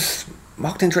was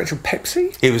marketing director of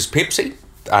Pepsi? He was Pepsi,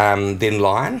 then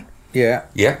Lion. Yeah.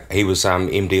 Yeah, he was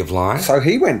MD of Lion. So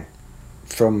he went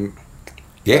from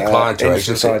client to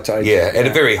agency. At a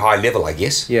very high level, I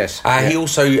guess. Yes. He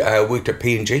also worked at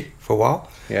P&G for a while.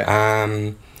 Yeah.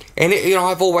 And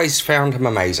I've always found him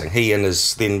amazing. He and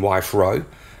his then wife Ro.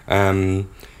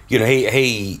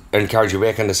 He encouraged me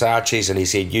back into Saatchi's, and he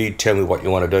said, "You tell me what you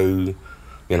want to do."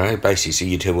 Basically, so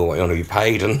you tell me what you want to be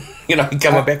paid, and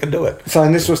come back and do it. So,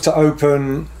 and this was to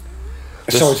open.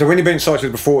 So when you've been in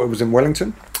Saatchi's before, it was in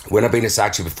Wellington. When I've been in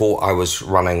Saatchi before, I was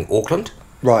running Auckland.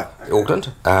 Right.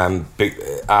 Auckland.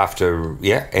 After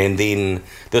and then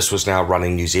this was now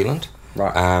running New Zealand.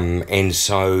 Right. And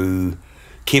so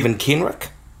Kevin Kenrick,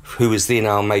 who was then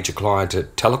our major client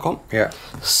at Telecom,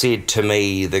 said to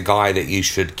me, the guy that you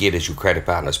should get as your creative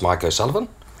partner is Mike O'Sullivan.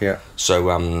 Yeah. So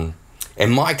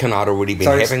and Mike and I'd already been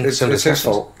having some discussions. It's his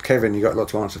fault. Kevin, you got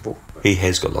lots to answer for. He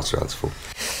has got lots to answer for.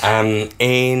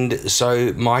 And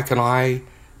so Mike and I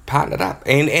partnered up,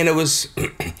 and it was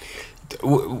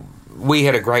we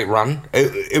had a great run.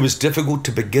 It was difficult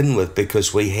to begin with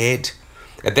because we had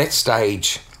at that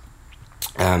stage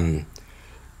a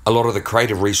lot of the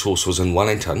creative resource was in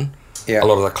Wellington, a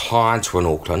lot of the clients were in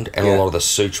Auckland, and a lot of the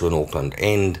suits were in Auckland,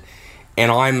 and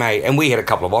we had a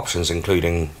couple of options,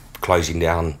 including closing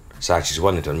down Saatchi's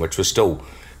Wellington, which was still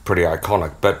pretty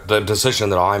iconic, but the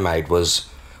decision that I made was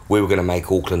we were going to make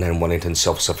Auckland and Wellington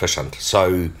self-sufficient.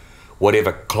 So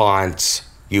whatever clients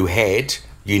you had,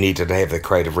 you needed to have the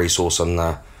creative resource and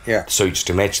the suits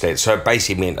to match that. So it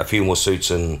basically meant a few more suits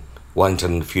in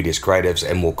Wellington, a few less creatives,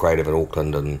 and more creative in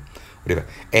Auckland and whatever.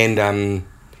 And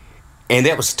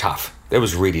that was tough. That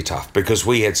was really tough because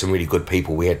we had some really good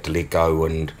people we had to let go.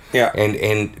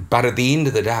 But at the end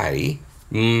of the day,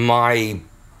 my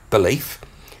belief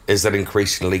is that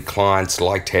increasingly clients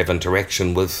like to have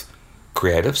interaction with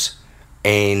creatives,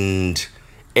 and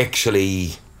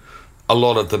actually a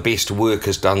lot of the best work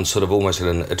is done sort of almost in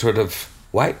an iterative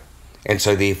way. And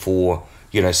so therefore,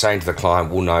 saying to the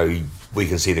client, well, no, we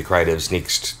can see the creatives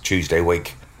next Tuesday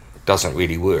week doesn't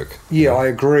really work. Yeah, I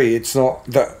agree. It's not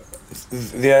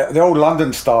the old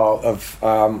London style of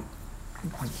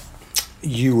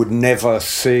you would never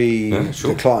see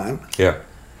the client. Yeah.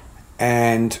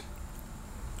 And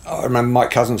I remember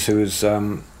Mike Cousins, who was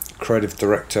creative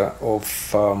director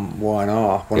of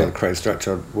Y&R, one of the creative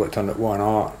directors I worked on at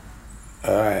Y&R.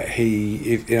 If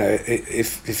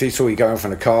he saw you going off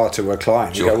in a car to a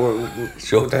client, you go, well,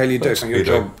 what the hell you do? It's not your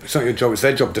job. It's not your job. It's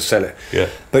their job to sell it. Yeah.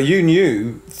 But you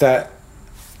knew that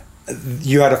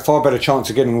you had a far better chance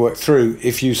of getting work through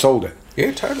if you sold it.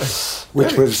 Yeah, totally.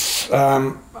 Which was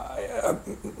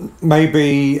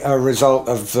maybe a result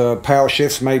of the power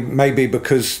shifts, maybe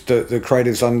because the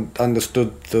creatives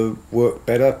understood the work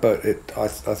better. But I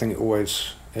think it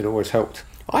always helped.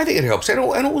 I think it helps, and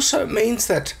also it means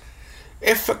that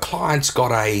if a client's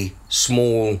got a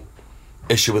small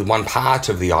issue with one part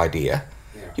of the idea,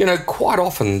 quite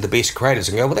often the best creators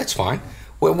can go, well, that's fine.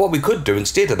 Well, what we could do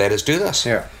instead of that is do this.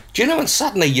 Yeah. Do and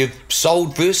suddenly you've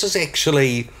sold versus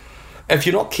actually, if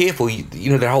you're not careful,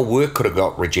 the whole work could have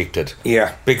got rejected.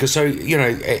 Yeah. Because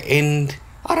and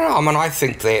I don't know, I mean, I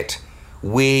think that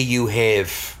where you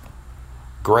have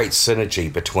great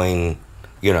synergy between,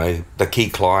 the key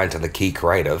client and the key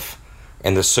creative,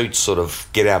 and the suits sort of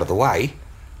get out of the way,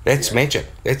 that's magic.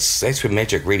 That's where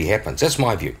magic really happens. That's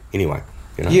my view, anyway.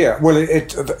 Yeah, well,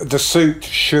 the suit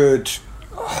should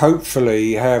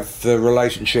hopefully have the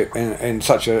relationship in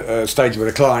such a stage with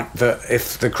a client that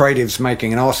if the creative's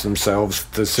making an ass of themselves,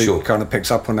 the suit kind of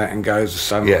picks up on that and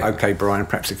goes, okay, Brian,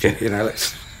 perhaps if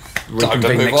let's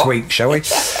reconvene next week, shall we?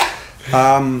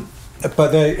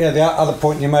 But the other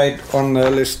point you made on the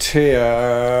list here,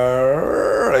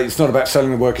 it's not about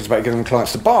selling the work; it's about getting the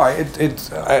clients to buy.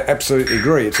 I absolutely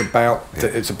agree. It's about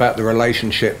the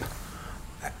relationship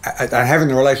and having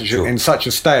the relationship in such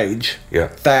a stage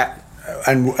that,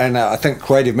 and I think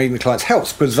creative meeting the clients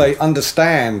helps because they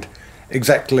understand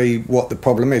exactly what the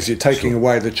problem is. You're taking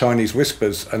away the Chinese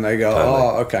whispers, and they go,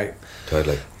 okay,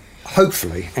 totally.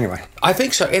 Hopefully, anyway. I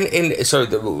think so, and so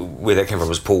where that came from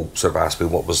was Paul sort of asked me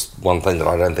what was one thing that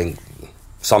I don't think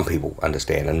some people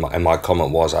understand, and my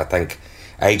comment was I think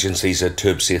agencies are too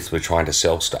obsessed with trying to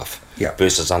sell stuff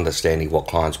versus understanding what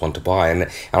clients want to buy, and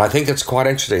I think it's quite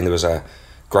interesting. There was a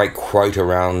great quote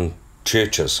around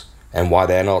churches and why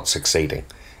they're not succeeding,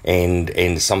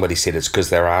 and somebody said it's because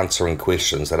they're answering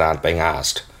questions that aren't being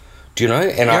asked. Do you know?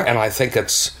 And I think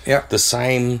it's the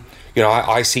same.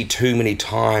 I see too many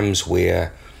times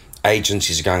where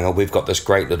agencies are going, oh, we've got this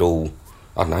great little,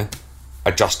 I don't know,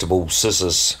 adjustable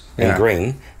scissors in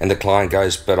green, and the client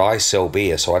goes, but I sell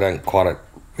beer, so I don't quite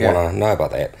want to know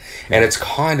about that. And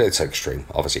it's extreme,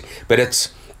 obviously. But at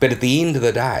the end of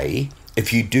the day,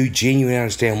 if you do genuinely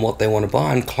understand what they want to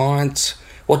buy, and clients,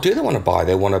 what do they want to buy?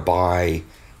 They want to buy,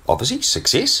 obviously,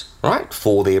 success, right,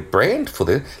 for their brand,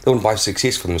 they want to buy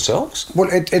success for themselves. Well,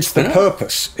 it's the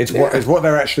purpose. It's what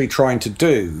they're actually trying to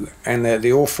do, and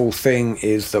the awful thing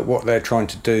is that what they're trying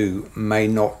to do may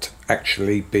not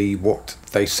actually be what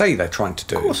they say they're trying to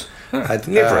do. Of course.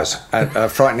 Never is. A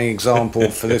frightening example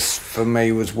for this, for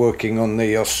me, was working on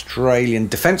the Australian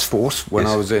Defence Force when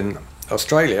I was in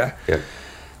Australia,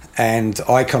 and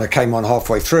I kind of came on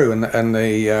halfway through, and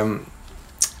the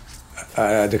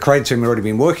creative team had already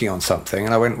been working on something,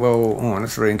 and I went, well,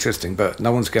 that's very interesting, but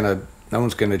no one's going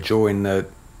to join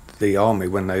the army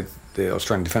when the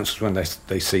Australian Defence Force when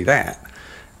they see that.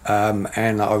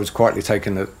 And I was quietly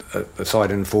taken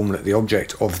aside and informed that the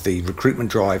object of the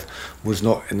recruitment drive was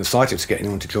not in the slightest to get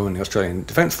anyone to join the Australian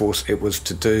Defence Force. It was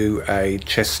to do a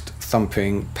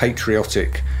chest-thumping,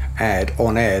 patriotic ad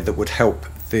on air that would help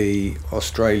the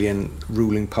Australian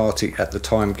ruling party at the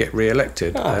time get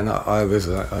re-elected. And I was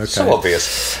okay. So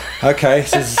obvious. Okay,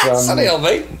 this is Sunny on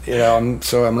me. I'm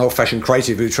an old-fashioned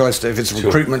creative who tries to, if it's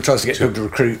recruitment, tries to get people to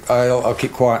recruit. I'll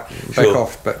keep quiet, back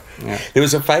off. But there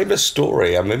was a famous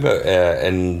story. I remember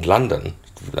in London.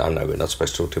 I know we're not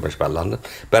supposed to talk too much about London,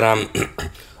 but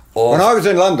when I was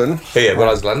in London, when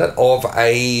I was in London, of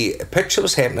a picture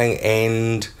was happening,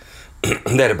 and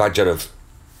they had a budget of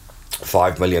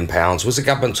 £5 million. Was a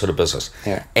government sort of business,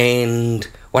 and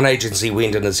one agency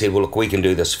went in and said, well, look, we can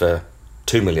do this for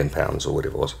 £2 million or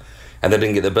whatever it was, and they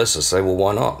didn't get the business. They said, well,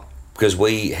 why not? Because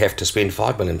we have to spend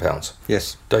 £5 million.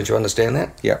 Yes. Don't you understand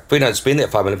that? Yeah. If we don't spend that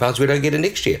 £5 million, we don't get it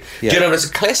next year. Do you know, it's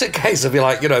a classic case of,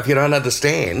 if you don't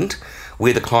understand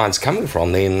where the client's coming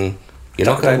from, then you're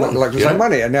not going to win. Like the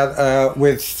money. And now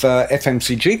with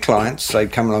FMCG clients, they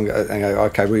come along and go,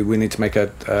 okay, we need to make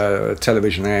a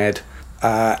television ad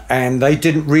and they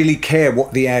didn't really care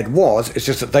what the ad was. It's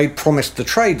just that they promised the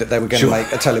trade that they were going to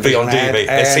make a television ad,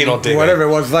 As seen on TV. Whatever it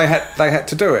was, they had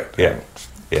to do it. Yeah.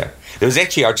 There was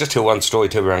actually, I just heard one story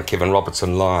too around Kevin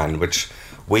Robertson Lion, which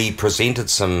we presented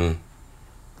some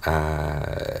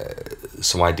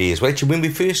ideas. Well, actually, when I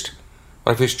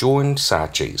first joined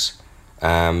Saatchi's,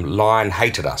 Lion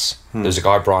hated us. There was a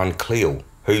guy, Brian Cleal,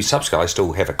 who subsequently I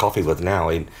still have a coffee with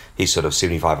now. He's sort of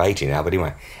 75, 80 now, but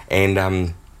anyway.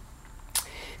 And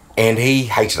he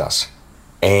hated us.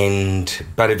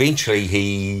 But eventually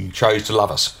he chose to love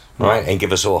us, right, and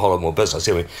give us a whole lot more business.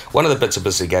 Anyway, one of the bits of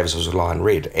business he gave us was Lion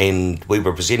Red, and we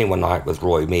were presenting one night with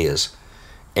Roy Mears,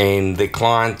 and the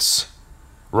clients,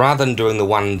 rather than doing the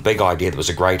one big idea that was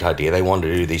a great idea, they wanted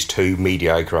to do these two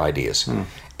mediocre ideas.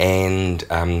 And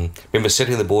remember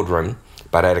sitting in the boardroom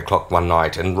about 8 o'clock one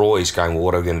night, and Roy's going, well,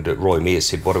 what are we going to do? Roy Mears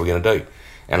said, what are we going to do?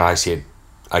 And I said,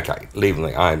 okay, leave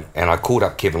me. And I called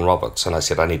up Kevin Roberts, and I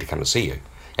said, I need to come to see you.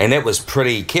 And that was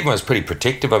Kevin was pretty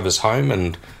protective of his home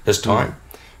and his time.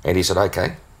 And he said,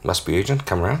 okay, must be urgent,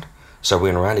 come around. So we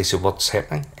went around, he said, what's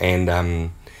happening?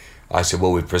 And I said,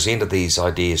 well, we've presented these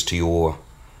ideas to your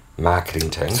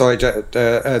marketing team. Sorry,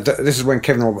 this is when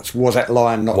Kevin Roberts was at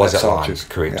Lion, not at Saatchi's.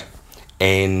 Correct. Yeah.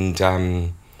 And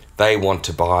they want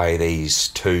to buy these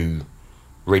two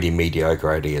really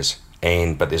mediocre ideas,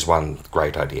 but there's one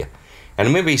great idea. And I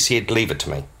remember he said, leave it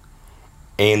to me.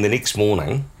 And the next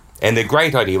morning, and the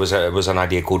great idea was an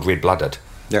idea called Red Blooded,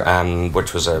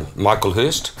 which was Michael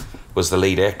Hurst was the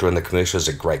lead actor in the commercial. It was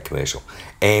a great commercial.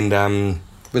 And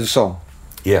with a song.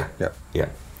 Yeah.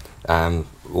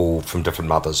 All from different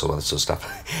mothers, all that sort of stuff.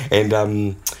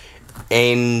 And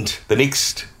the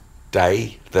next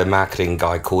day, the marketing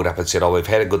guy called up and said, oh, we've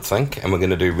had a good think and we're going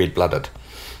to do Red Blooded.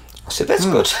 I said, that's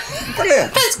good.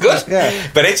 Brilliant. That's good. Yeah.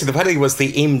 But actually, the funny thing was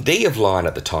the MD of Lion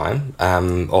at the time,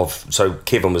 so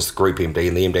Kevin was the group MD,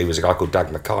 and the MD was a guy called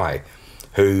Doug Mackay,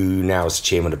 who now is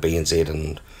chairman of BNZ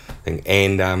and thing.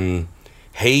 And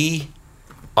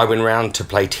I went round to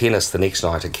play tennis the next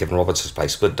night at Kevin Robertson's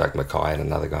place with Doug Mackay and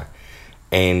another guy.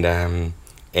 And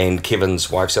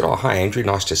Kevin's wife said, oh, hi, Andrew,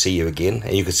 nice to see you again.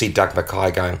 And you could see Doug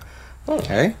Mackay going,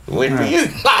 okay. When were you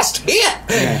last here?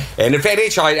 Yeah. And in fact,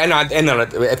 actually, and then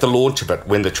at the launch of it,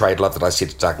 when the trade loved it, I said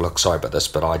to Doug, look, sorry about this,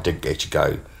 but I did actually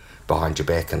go behind your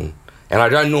back, and I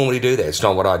don't normally do that. It's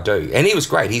not what I do. And he was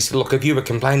great. He said, look, if you were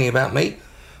complaining about me,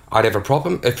 I'd have a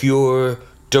problem. If you're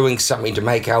doing something to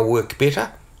make our work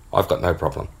better, I've got no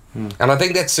problem. And I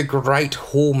think that's a great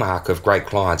hallmark of great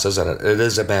clients, isn't it? It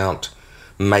is about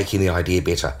making the idea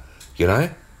better, you know?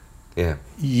 Yeah.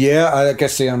 Yeah, I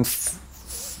guess on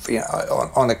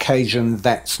occasion,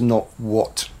 that's not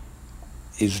what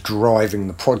is driving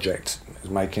the project, is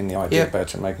making the idea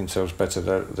better, making sales better,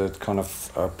 the kind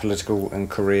of political and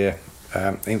career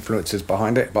influences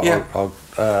behind it, but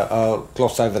I'll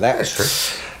gloss over that. That's true.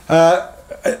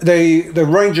 The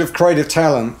range of creative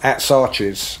talent at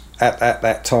Saatchi's at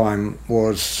that time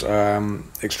was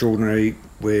extraordinary,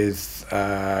 with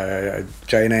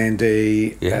Jay and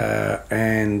Andy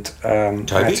and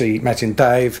Matty and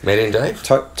Dave. Matty and Dave?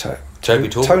 Toby. Toby.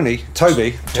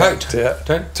 Toby.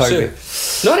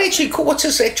 Not actually called, what's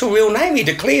his actual real name? He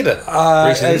declared it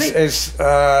recently. It's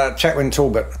Chatwin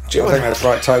Talbot. I think that's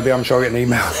right, Toby. I'm sure I'll get an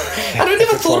email. And I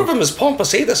never thought of him as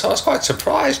pompous either, so I was quite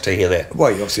surprised to hear that.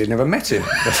 Well, you obviously had never met him.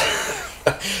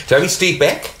 Toby, Steve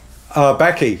Beck?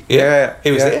 Becky. Yeah.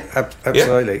 He was there?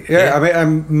 Absolutely. Yeah. I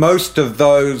mean, most of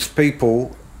those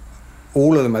people,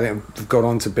 all of them, I think, have gone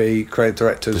on to be creative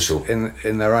directors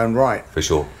in their own right. For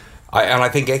sure. And I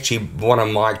think actually one of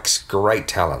Mike's great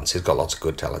talents, he's got lots of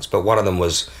good talents, but one of them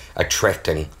was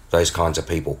attracting those kinds of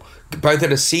people, both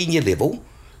at a senior level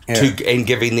and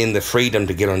giving them the freedom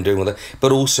to get on doing with it,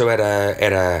 but also at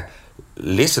a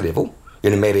lesser level,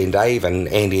 Matty and Dave and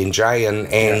Andy and Jay,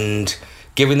 and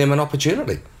giving them an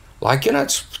opportunity.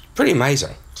 It's pretty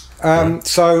amazing.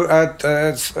 So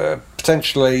it's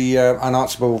potentially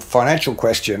unanswerable financial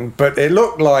question, but it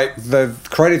looked like the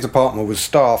creative department was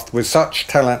staffed with such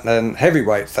talent and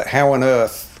heavyweights that how on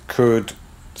earth could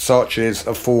Saatchi's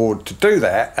afford to do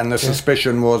that? And the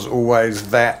suspicion was always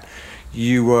that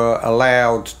you were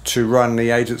allowed to run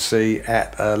the agency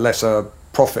at a lesser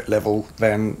profit level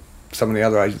than some of the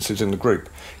other agencies in the group.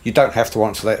 You don't have to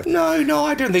answer that. No,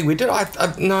 I don't think we did. We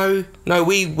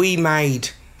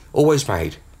always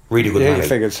made really good money.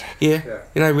 Figures. Yeah,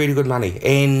 really good money.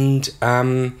 And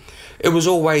it was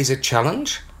always a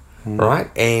challenge, right?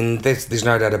 And there's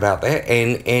no doubt about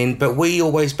that. But we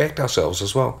always backed ourselves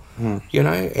as well,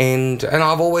 And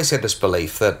I've always had this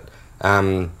belief that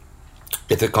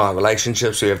if the client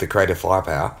relationships, you have the creative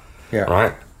firepower,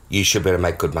 right? You should be able to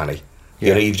make good money.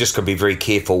 You've just got to be very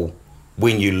careful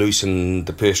when you loosen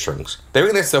the purse strings. They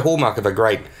reckon that's the hallmark of a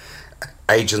great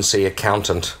agency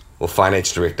accountant or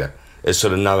finance director, is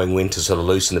sort of knowing when to sort of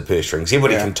loosen the purse strings.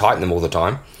 Everybody can tighten them all the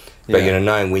time, but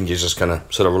knowing when you're just going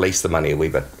to sort of release the money a wee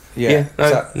bit.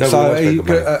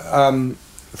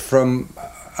 From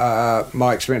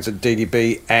my experience at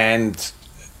DDB and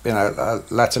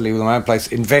latterly with my own place,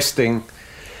 investing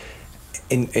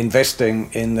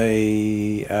in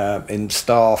the in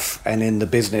staff and in the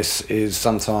business is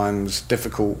sometimes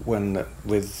difficult when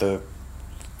with the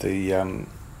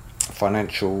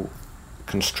financial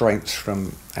constraints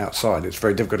from outside. It's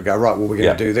very difficult to go, right, well, we're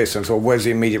going to do this, and so where's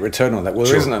the immediate return on that? Well,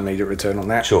 there isn't an immediate return on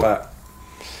that, but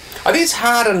I think it's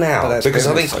harder now because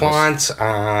I think clients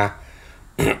are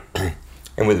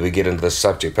and whether we get into this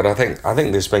subject, but I think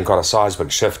there's been quite a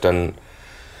seismic shift in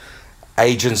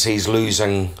agencies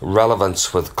losing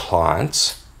relevance with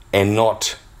clients and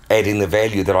not adding the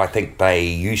value that I think they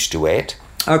used to add.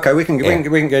 Okay, we can get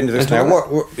into this now.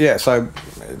 What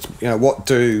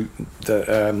do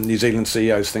the New Zealand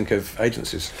CEOs think of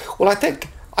agencies? Well, I think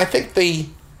the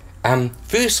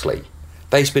firstly,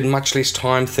 they spend much less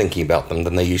time thinking about them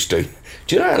than they used to.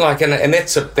 Do you know, like, and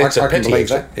that's a pity. I can believe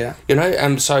that, yeah. You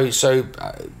know, so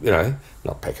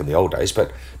not back in the old days,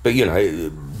 but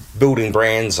building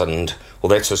brands and all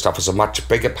that sort of stuff is a much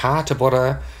bigger part of what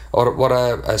a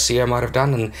CEO might have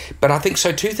done. But I think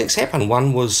so. Two things happened.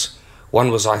 One was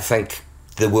I think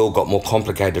the world got more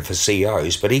complicated for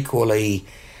CEOs, but equally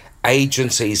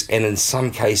agencies and in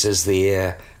some cases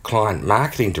their client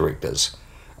marketing directors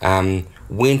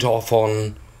went off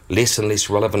on less and less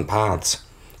relevant paths,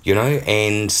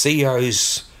 and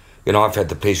CEOs, I've had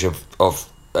the pleasure of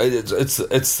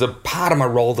it's the part of my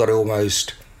role that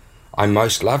I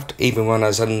most loved, even when I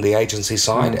was in the agency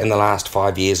side. In the last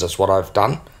 5 years, that's what I've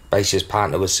done, basically as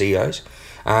partner with CEOs.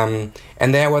 And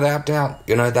they're without doubt,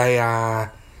 they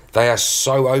are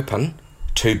so open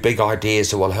to big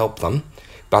ideas that will help them,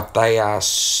 but they are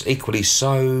equally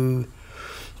so,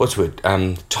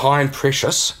 time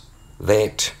precious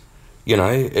that,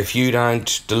 if you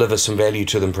don't deliver some value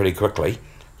to them pretty quickly,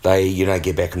 they,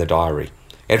 get back in the diary.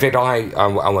 In fact, I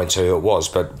won't say who it was,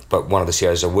 but one of the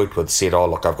CEOs I worked with said, oh,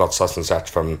 look, I've got such and such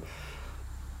from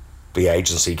the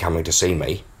agency coming to see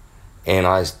me. And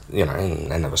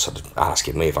and they were sort of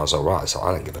asking me if I was all right, so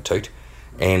I didn't give a toot.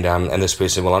 And this person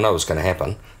said, well, I know what's going to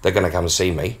happen. They're going to come and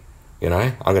see me, I'm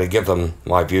going to give them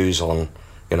my views on,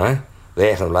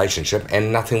 their relationship,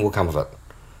 and nothing will come of it,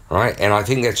 right? And I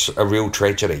think that's a real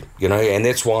tragedy, and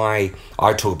that's why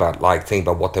I talk about, think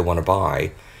about what they want to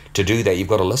buy. To do that, you've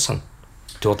got to listen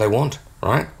to what they want,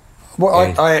 right? Well,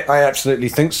 I absolutely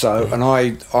think so, and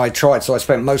I tried. So I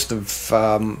spent most of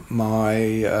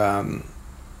my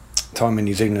time in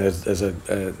New Zealand as a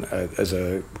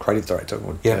creative director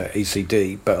or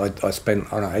ECD, but I spent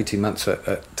 18 months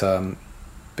at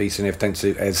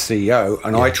BCNF as CEO,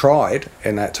 and I tried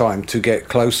in that time to get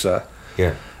closer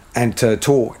and to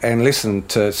talk and listen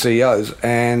to CEOs,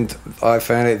 and I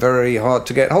found it very hard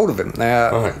to get hold of them.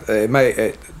 Now, it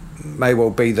may well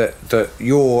be that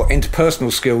your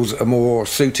interpersonal skills are more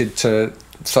suited to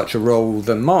such a role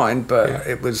than mine, but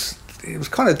it was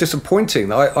kind of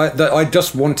disappointing. I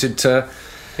just wanted to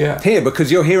hear,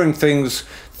 because you're hearing things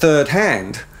third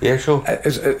hand. Yeah, sure.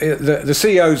 The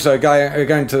CEOs are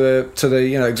going to the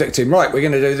executive team, right, we're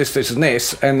going to do this, this and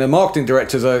this, and the marketing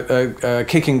directors are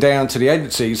kicking down to the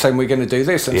agency saying we're going to do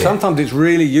this, and sometimes it's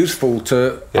really useful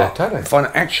to find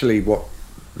actually what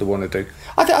they want to do.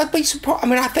 I'd be surprised. I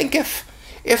mean, I think if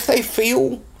they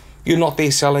feel you're not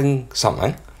there selling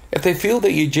something, if they feel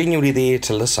that you're genuinely there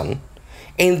to listen,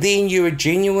 and then you're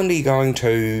genuinely going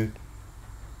to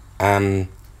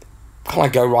kind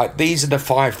of go, right, these are the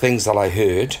 5 things that I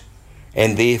heard,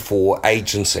 and therefore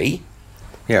agency.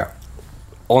 Yeah.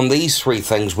 On these 3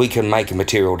 things, we can make a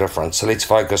material difference. So let's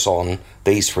focus on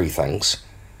these 3 things.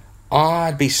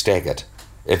 I'd be staggered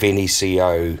if any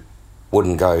CEO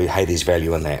wouldn't go, hey, there's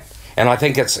value in that. And I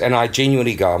think I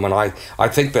genuinely go, I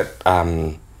think that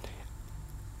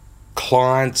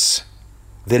clients,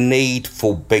 the need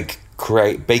for big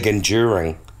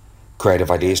enduring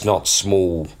creative ideas, not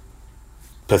small,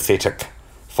 pathetic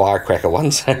firecracker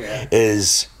ones,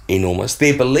 is enormous.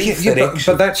 Their belief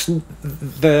but that's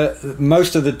the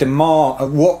most of the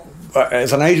demand. What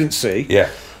as an agency,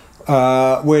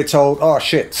 we're told, oh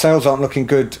shit, sales aren't looking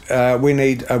good. We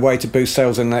need a way to boost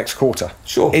sales in the next quarter.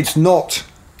 Sure, it's not.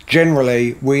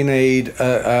 Generally, we need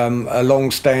a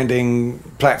long-standing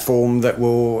platform that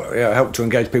will help to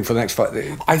engage people for the next 5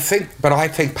 years. I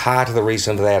think part of the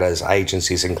reason for that is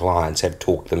agencies and clients have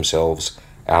talked themselves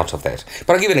out of that.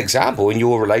 But I'll give you an example. In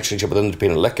your relationship with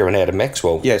Independent Liquor and Adam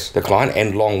Maxwell, yes, the client,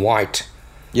 and Long White,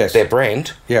 Yes. Their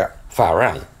brand. Yeah. Far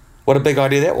out. What a big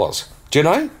idea that was. Do you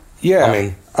know? Yeah. I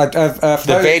mean,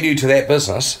 the value to that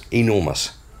business,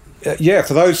 enormous. Yeah,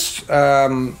 for those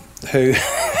who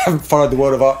haven't followed the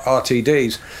world of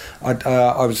RTDs,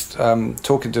 I was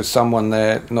talking to someone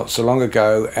there not so long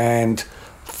ago, and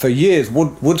for years,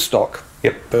 Woodstock,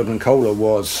 bourbon and cola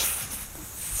was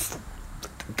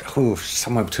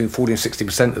somewhere between 40 and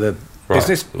 60% of the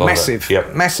business.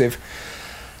 Massive.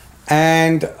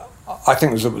 And I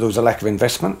think there was a lack of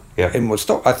investment in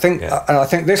Woodstock. I think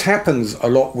this happens a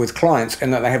lot with clients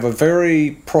in that they have a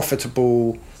very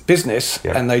profitable business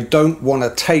and they don't want to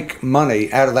take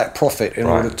money out of that profit in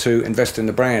order to invest in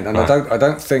the brand. And I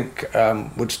don't think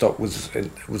Woodstock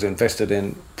was invested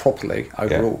in properly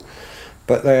overall. Yeah.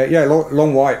 But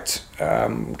Long White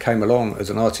came along as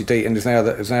an RTD and is now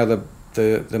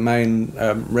the main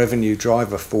revenue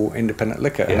driver for independent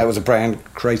liquor, and that was a brand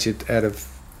created out of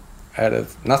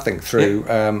nothing through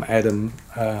Adam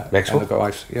Maxwell and the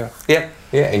guys.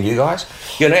 And you guys,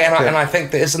 and I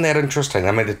think isn't that interesting?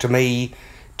 I mean, to me,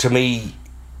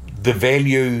 the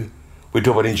value we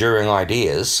talk about enduring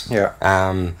ideas.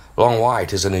 Long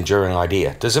White is an enduring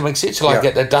idea. Does it make sense?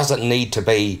 It doesn't need to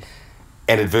be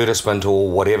an advertisement or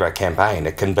whatever campaign.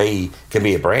 It can be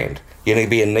a brand. It can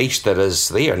be a niche that is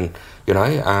there, and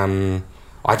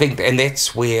I think, and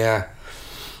that's where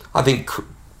I think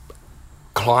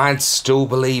clients still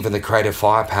believe in the creative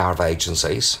firepower of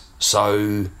agencies.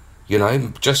 So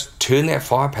just turn that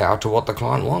firepower to what the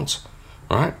client wants,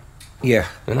 right? Yeah.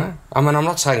 I mean, I'm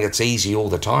not saying it's easy all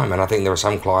the time, and I think there are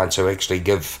some clients who actually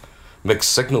give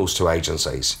mixed signals to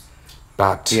agencies.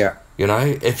 But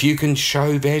if you can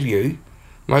show value,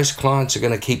 most clients are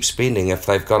going to keep spending if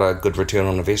they've got a good return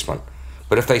on investment.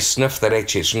 But if they sniff that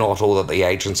actually it's not, or that the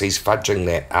agency's fudging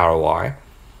that ROI,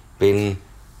 then...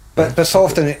 But so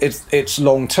often it's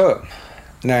long term.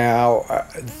 Now,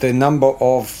 the number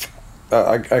of...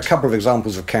 a couple of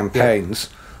examples of campaigns,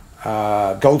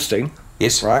 Goldstein,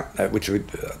 right, which we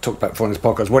talked about before in this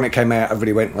podcast, when it came out,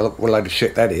 everybody went, well, what a load of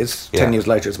shit that is. 10 years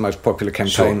later, it's the most popular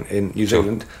campaign in New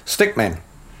Zealand. Stickman.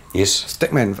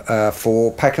 Stickman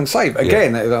for Pack and Save.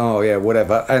 Again,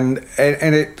 whatever. And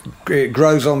it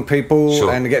grows on people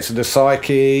and it gets into the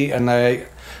psyche, and they...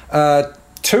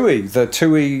 TUI, the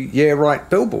TUI Yeah Right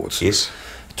billboards.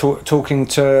 Talking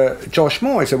to Josh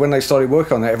Moore, so when they started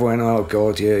working on that, everyone went, oh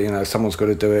God, someone's got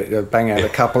to do it, bang out a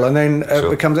couple, and then it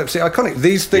becomes absolutely iconic.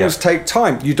 These things take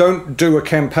time. You don't do a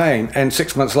campaign and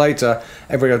 6 months later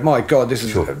everyone goes, my God, this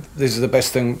is the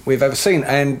best thing we've ever seen.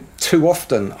 And too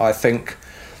often I think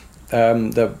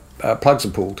the plugs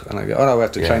are pulled, and I go, oh no, we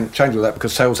have to change all that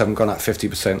because sales haven't gone up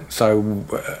 50%, so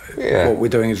what we're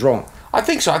doing is wrong. I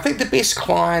think so. I think the best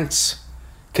clients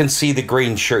can see the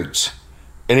green shoots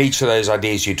in each of those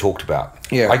ideas you talked about.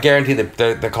 I guarantee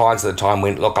the clients at the time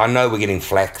went, look, I know we're getting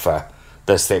flack for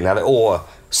this, that, and that, or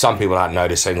some people aren't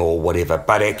noticing or whatever,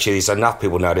 but actually there's enough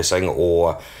people noticing,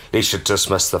 or they should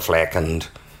dismiss the flack, and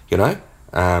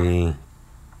and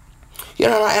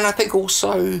I think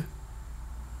also,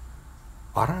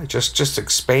 I don't know, just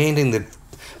expanding the...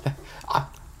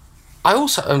 I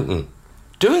also...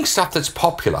 doing stuff that's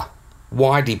popular,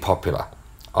 widely popular,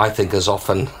 I think is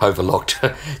often overlooked.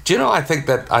 Do you know? I think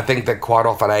that quite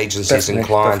often agencies and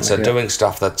clients are doing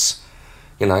stuff that's,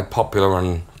 popular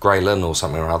in Grey Lynn or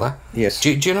something or other. Yes.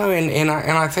 Do you know? And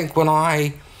I think when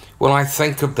I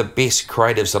think of the best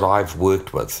creatives that I've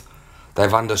worked with,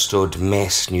 they've understood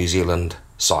mass New Zealand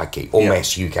psyche or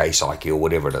mass UK psyche or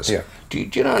whatever it is. Yeah. Do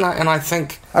you know? And I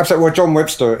think absolutely. Well, John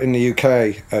Webster in the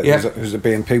UK, who's a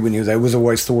BNP when he was there, was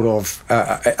always thought of.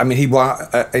 He won.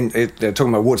 They're talking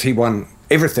about awards. He won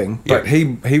everything, but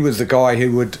he was the guy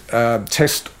who would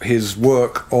test his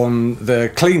work on the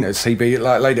cleaners. He'd be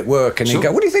late at work and he'd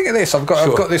go, "What do you think of this? I've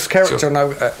got this character,"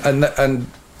 and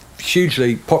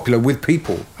hugely popular with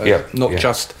people, not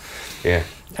just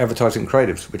advertising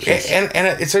creatives. Which is and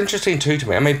it's interesting too to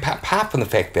me. I mean, apart from the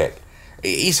fact that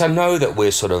I know that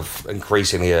we're sort of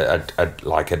increasingly a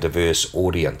diverse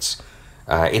audience,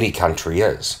 any country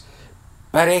is.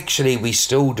 But actually, we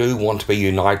still do want to be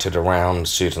united around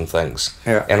certain things.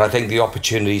 Yeah. And I think the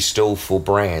opportunity still for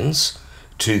brands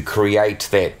to create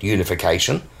that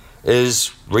unification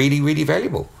is really, really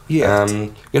valuable. Yeah.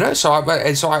 So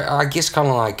I guess kind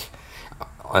of like,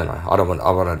 I don't know,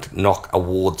 I want to knock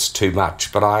awards too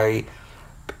much, but I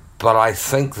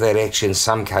think that actually in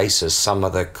some cases, some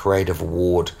of the creative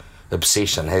award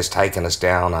obsession has taken us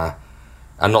down a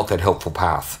not that helpful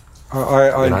path.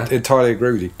 I entirely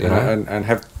agree with you, and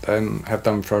have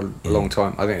done for a long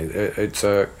time. I think it's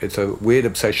a weird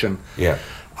obsession. Yeah,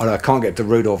 and I can't get to the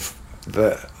root of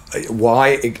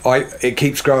why it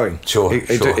keeps growing. Sure,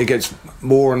 It gets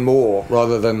more and more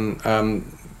rather than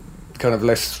kind of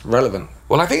less relevant.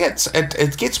 Well, I think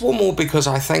it gets more because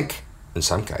I think in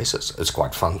some cases it's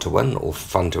quite fun to win or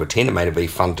fun to attend. It may not be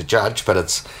fun to judge, but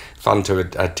it's fun to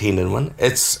attend and win.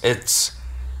 It's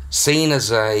seen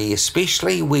as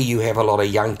especially where you have a lot of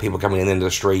young people coming in the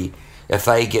industry, if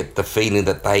they get the feeling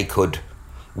that they could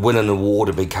win an award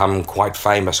and become quite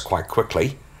famous quite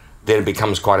quickly, then it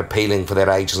becomes quite appealing for that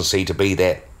agency to be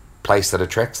that place that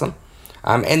attracts them.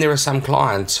 And there are some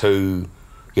clients who,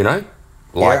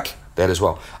 like that as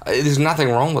well. There's nothing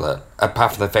wrong with it,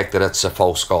 apart from the fact that it's a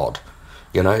false god.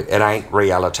 It ain't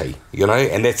reality,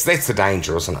 and that's the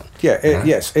danger, isn't it? Yeah,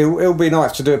 yes. It'll be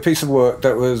nice to do a piece of work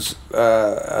that was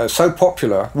so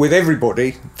popular with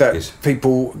everybody that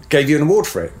people gave you an award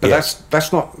for it. But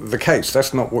that's not the case.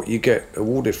 That's not what you get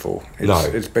awarded for.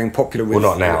 It's being popular with...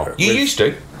 Well, not now. You used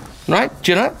to, right?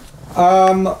 Do you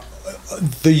know?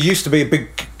 There used to be a big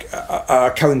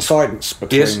coincidence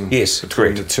between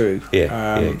the two.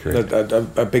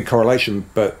 Correct. A big correlation,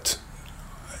 but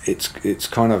it's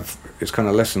kind of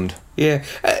lessened. Yeah,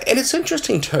 and it's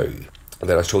interesting too that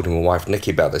I was talking to my wife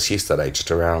Nikki about this yesterday, just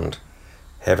around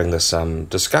having this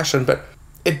discussion. But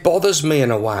it bothers me in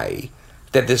a way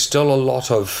that there's still a lot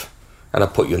of, and I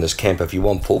put you in this camp if you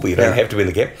want, Paul, but you don't have to be in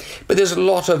the camp. But there's a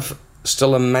lot of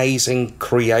still amazing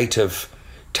creative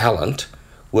talent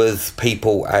with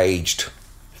people aged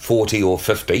 40 or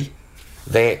 50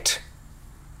 that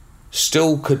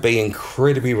still could be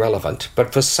incredibly relevant,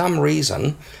 but for some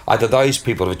reason either those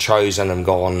people have chosen and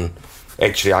gone,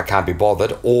 actually I can't be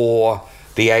bothered, or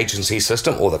the agency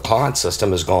system or the client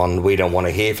system has gone, we don't want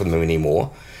to hear from them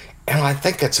anymore. And I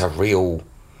think it's a real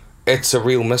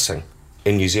missing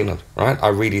in New Zealand, right? I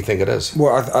really think it is.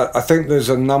 Well, I think there's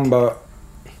a number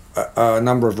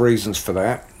of reasons for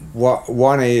that.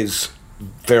 One is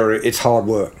it's hard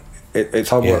work. It's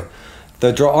hard work.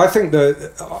 I think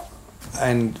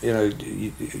and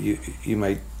you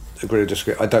may agree or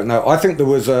disagree, I don't know. I think there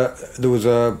was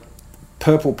a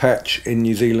purple patch in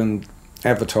New Zealand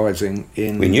advertising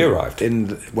when you arrived.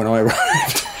 When I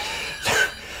arrived.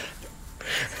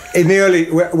 In the early,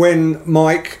 when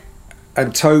Mike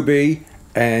and Toby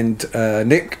and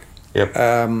Nick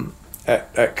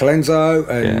at Colenso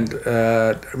and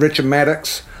Richard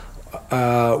Maddox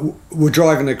were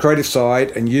driving the creative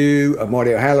side, and you and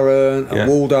Marty O'Halloran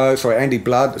and Andy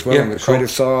Blood as well on the creative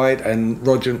side, and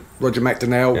Roger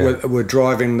McDonnell were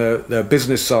driving the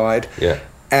business side,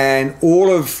 and all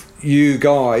of you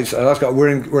guys,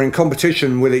 we're in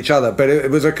competition with each other, but it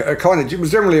was it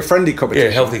was generally a friendly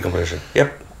competition, healthy competition.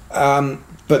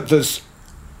 But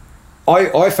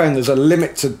I found there's a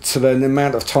limit to the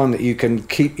amount of time that you can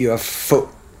keep your foot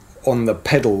on the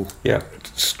pedal.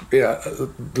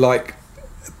 Like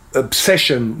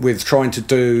obsession with trying to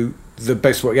do the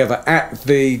best work ever at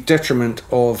the detriment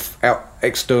of our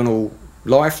external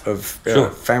life, of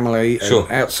family and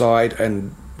outside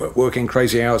and working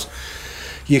crazy hours.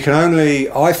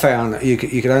 I found you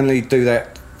can only do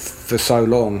that for so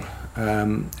long,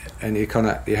 and you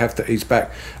have to ease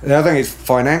back. The other thing is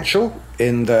financial,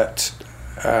 in that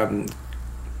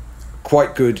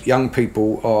quite good young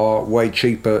people are way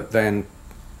cheaper than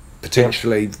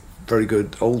potentially very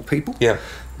good old people.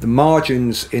 The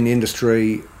margins in the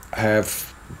industry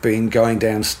have been going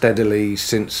down steadily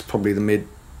since probably the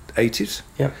mid-80s.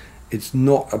 It's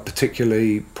not a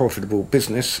particularly profitable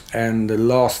business, and the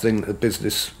last thing that the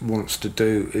business wants to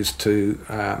do is to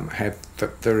have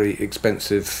very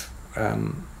expensive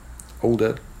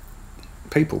older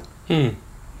people.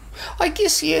 I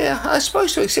guess, I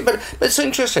suppose to accept, but it's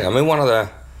interesting. I mean, one of the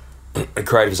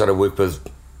creatives that I worked with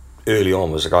early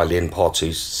on was a guy, Len Potts,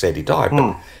 who said he died,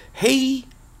 but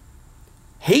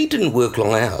he didn't work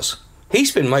long hours. He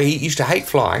used to hate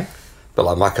flying, but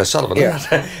like Mike O'Sullivan,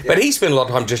 but he spent a lot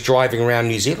of time just driving around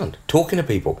New Zealand, talking to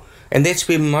people, and that's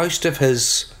where most of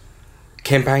his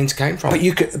campaigns came from. But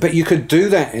you could do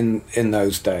that in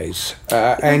those days,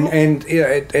 and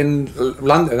in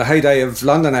London, the heyday of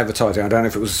London advertising. I don't know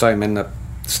if it was the same in the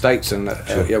States and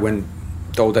when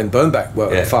Dole and Bernbach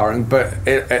were firing, but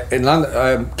in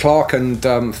London, Clark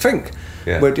and Fink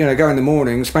would go in the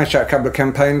morning, smash out a couple of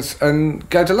campaigns, and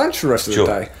go to lunch for the rest of the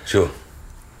day.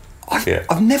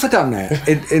 I've never done that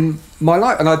in my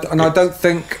life, and I don't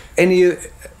think any of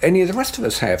the rest of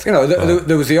us have.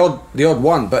 There was the odd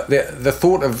one, but the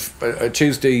thought of a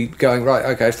Tuesday going, right,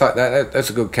 okay, fuck that, that's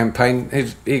a good campaign. Here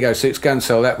you go, 6, go and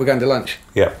sell that. We're going to lunch.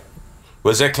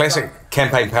 Was that classic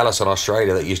Campaign Palace in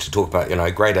Australia that used to talk about,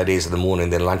 great ideas in the morning,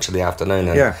 then lunch in the afternoon,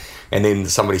 and then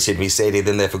somebody said to me, Sadie,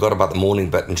 then they forgot about the morning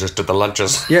bit and just did the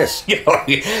lunches. Yes. Yeah.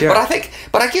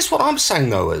 But I guess what I'm saying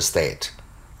though is that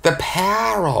the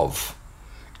power of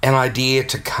an idea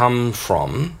to come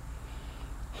from,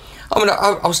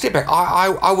 I'll step back.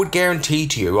 I would guarantee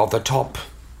to you, of the top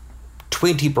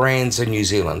 20 brands in New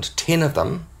Zealand, 10 of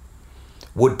them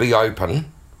would be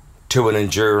open to an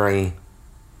enduring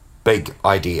big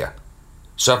idea.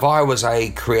 So if I was a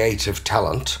creative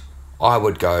talent, I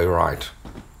would go, right,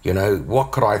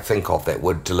 what could I think of that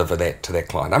would deliver that to that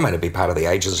client? I'm going to be part of the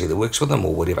agency that works with them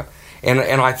or whatever. And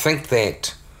I think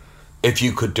that if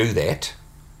you could do that,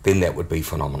 then that would be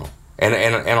phenomenal. And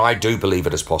I do believe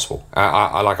it is possible.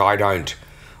 I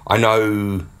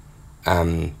know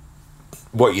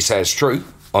what you say is true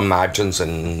on margins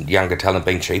and younger talent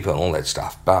being cheaper and all that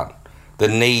stuff, but the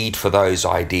need for those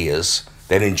ideas,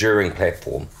 that enduring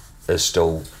platform, is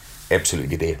still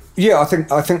absolutely there. Yeah,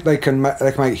 I think they can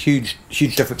make huge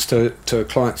difference to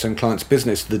clients and clients'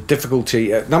 business. The difficulty,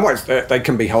 no worries, they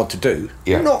can be hard to do.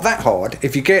 Yeah. Not that hard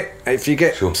if you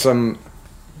get Sure. some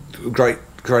great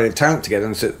creative talent together,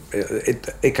 and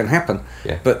it can happen.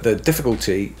 Yeah. But the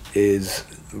difficulty is,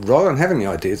 rather than having the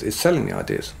ideas, is selling the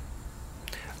ideas,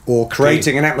 or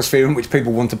creating an atmosphere in which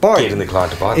people want to buy Getting the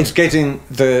client to buy them. It's getting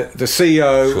the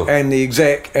CEO Sure. and the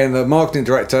exec and the marketing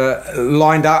director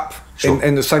lined up Sure.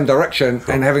 in the same direction,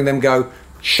 and having them go,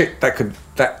 shit,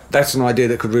 that's an idea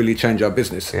that could really change our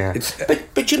business. Yeah. But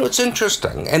it's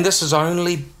interesting, and this is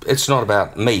it's not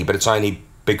about me, but it's only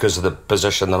because of the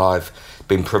position that I've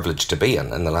been privileged to be in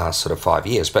the last sort of 5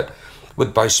 years. But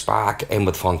with both Spark and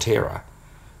with Fonterra,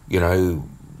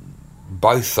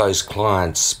 both those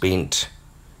clients spent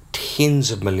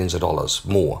tens of millions of dollars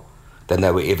more than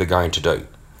they were ever going to do.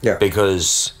 Yeah.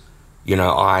 Because,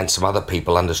 I and some other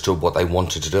people understood what they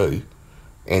wanted to do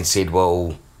and said,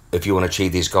 well, if you want to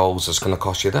achieve these goals, it's going to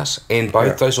cost you this. And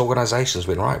both those organisations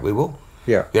went, right, we will.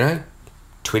 Yeah.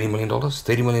 $20 million,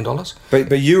 $30 million.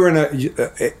 But you're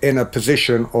in a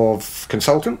position of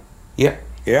consultant. Yeah.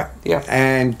 Yeah. Yeah.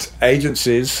 And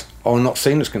agencies are not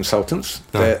seen as consultants.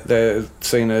 No. They're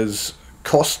seen as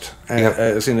cost,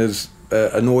 and seen as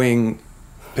annoying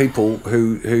people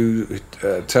who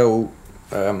tell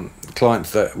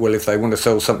clients that, well, if they want to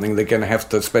sell something, they're going to have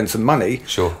to spend some money.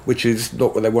 Sure. Which is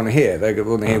not what they want to hear. They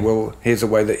want to hear, well, here's a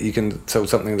way that you can sell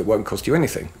something that won't cost you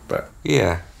anything. But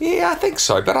Yeah, I think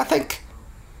so. But I think,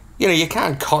 you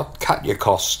can't cut your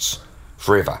costs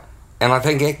forever. And I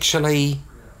think actually,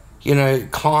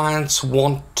 clients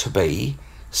want to be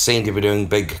seen to be doing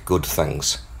big, good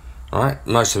things, right?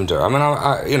 Most of them do. I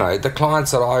mean, the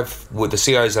clients that the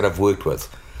CEOs that I've worked with,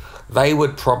 they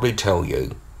would probably tell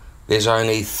you there's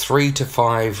only 3 to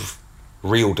 5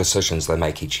 real decisions they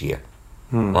make each year,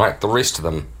 right? The rest of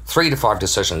them, 3 to 5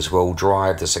 decisions will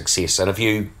drive the success. And if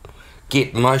you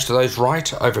get most of those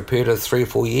right over a period of 3 or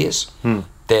 4 years,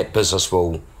 that business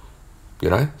will,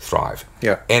 thrive.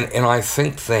 Yeah. And I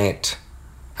think that,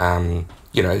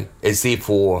 is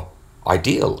therefore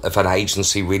ideal if an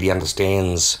agency really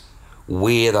understands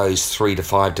where those 3 to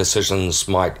 5 decisions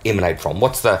might emanate from.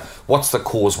 What's the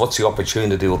cause? What's the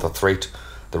opportunity or the threat,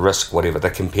 the risk, whatever, the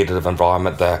competitive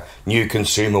environment, the new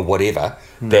consumer, whatever,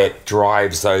 that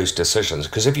drives those decisions?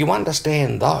 Because if you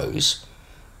understand those,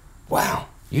 wow,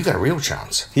 you got a real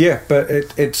chance. yeah, but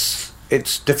it's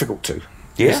difficult to.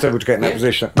 Yeah. It's difficult to get in that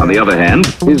position. On the other hand,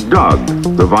 his dog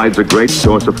provides a great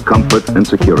source of comfort and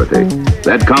security.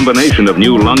 That combination of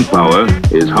new lung power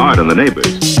is hard on the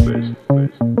neighbors.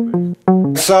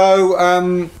 So,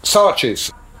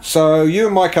 Saatchi's. So you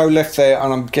and Maiko left there,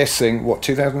 and I'm guessing,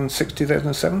 2006,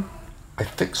 2007? I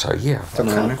think so, yeah.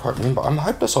 Something I like can't that. quite remember. I'm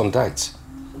hopeless on dates.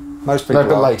 Most people No,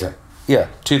 but are. later. Yeah,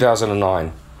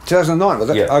 2009. 2009, was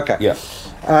it? Yeah. Okay.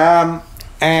 Yeah.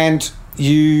 And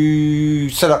you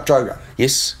set up Droga.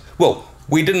 Yes. Well,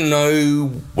 we didn't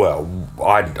know. Well,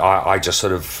 I just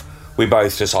sort of. We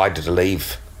both decided to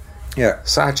leave Yeah.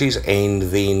 Saatchi's, and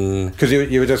then. Because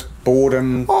you were just bored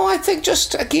and... Oh, I think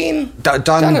just again Done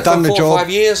it for the 4 job. or 5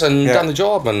 years and Yeah. done the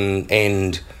job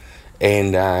and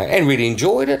really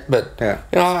enjoyed it. But Yeah.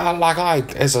 I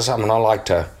as I said, I like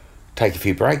to take a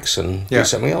few breaks and Yeah. do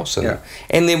something else. And Yeah.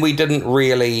 and then we didn't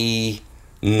really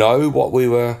know what we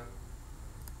were.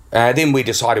 Then we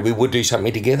decided we would do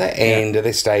something together, and at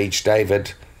that stage,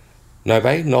 David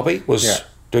Nobby was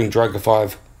doing Droga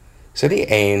 5 City,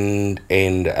 and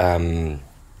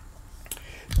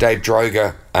Dave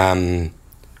Droga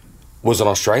is an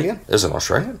Australian,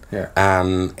 Yeah.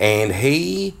 and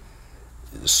he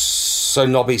so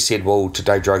Nobby said, well, to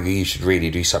Dave Droga, you should really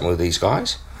do something with these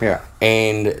guys. Yeah.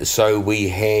 And so we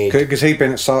had... Because he'd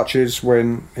been at Saatchi's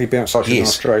in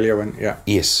Australia.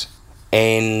 Yes.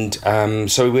 And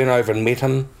so we went over and met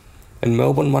him in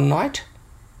Melbourne one night.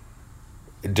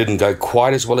 It didn't go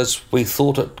quite as well as we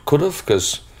thought it could have,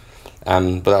 because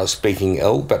without speaking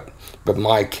ill, but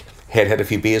Mike had a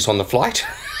few beers on the flight.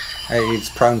 He's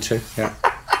prone to, yeah.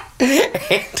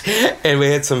 and we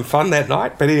had some fun that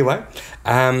night. But anyway,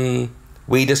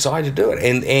 we decided to do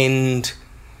it.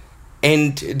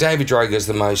 And David Droga is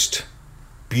the most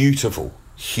beautiful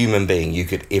human being you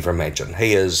could ever imagine.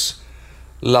 He is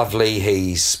lovely,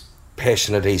 he's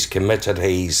passionate, he's committed,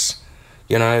 he's,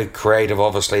 creative,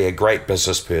 obviously, a great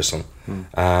business person.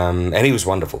 And he was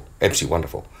wonderful, absolutely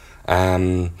wonderful.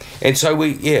 And so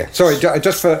Sorry,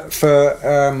 just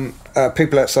for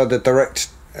people outside the direct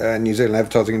New Zealand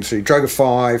advertising industry, Droga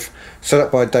 5, set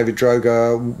up by David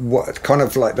Droga, what kind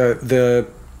of like the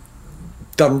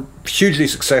done hugely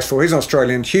successful. He's an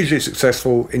Australian, hugely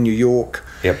successful in New York.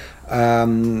 Yep.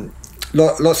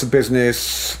 Lots of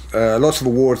business, lots of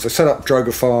awards. They set up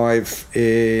Droga 5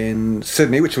 in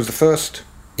Sydney, which was the first.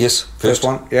 Yes, first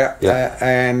one. Yeah.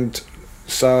 And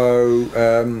so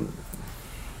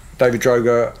David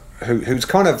Droga, who's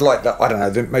kind of like the, I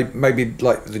don't know, maybe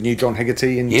like the new John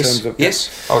Hegarty in terms of...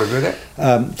 Yes, I would agree with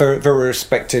that. Very, very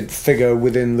respected figure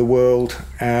within the world.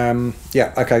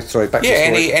 Okay, sorry, back to the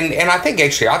story. And I think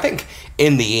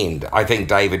in the end, I think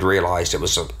David realised it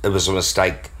was a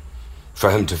mistake for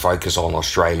him to focus on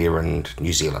Australia and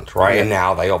New Zealand, right? Yeah. And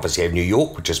now they obviously have New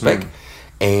York, which is big.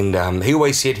 And he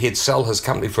always said he'd sell his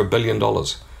company for $1 billion.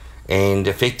 And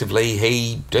effectively,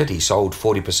 he did. He sold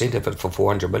 40% of it for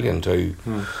 $400 million to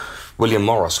William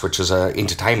Morris, which is an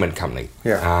entertainment company.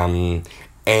 Yeah.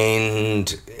 And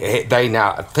they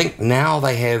now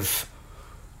they have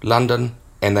London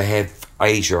and they have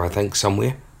Asia, I think,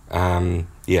 somewhere. And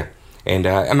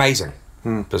amazing.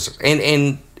 And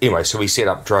anyway, so we set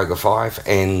up Droga 5,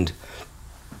 and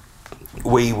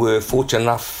we were fortunate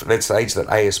enough at that stage that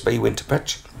ASB went to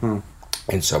pitch,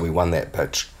 and so we won that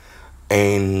pitch.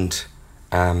 And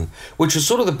which was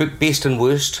sort of the best and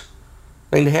worst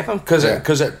thing to happen, because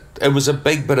it was a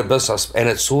big bit of business, and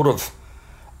it sort of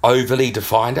overly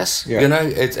defined us.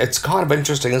 It's kind of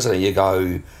interesting, isn't it? You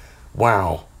go,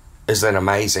 wow, is that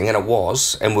amazing? And it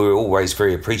was, and we were always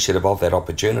very appreciative of that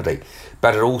opportunity.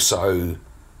 But it also,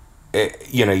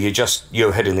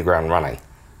 you're hitting the ground running,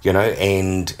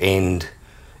 and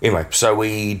anyway, so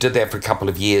we did that for a couple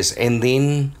of years, and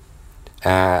then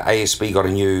ASB got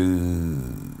a new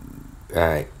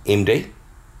MD,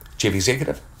 chief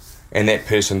executive, and that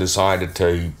person decided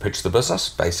to pitch the business,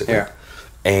 basically. Yeah.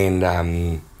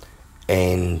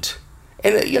 And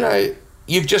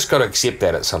you've just got to accept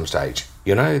that at some stage.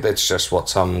 That's just what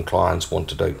some clients want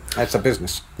to do. It's a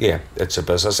business. Yeah, it's a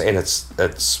business, and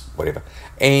it's whatever.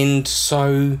 And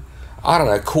so, I don't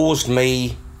know, it caused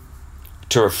me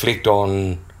to reflect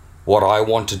on what I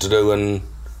wanted to do in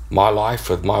my life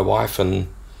with my wife and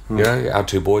our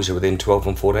two boys who were then 12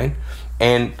 and 14,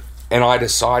 and I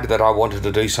decided that I wanted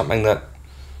to do something that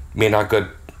meant I could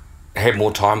have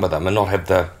more time with them and not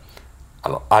have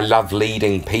I love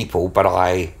leading people, but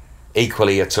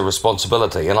equally it's a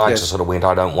responsibility, and I just sort of went,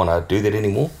 I don't want to do that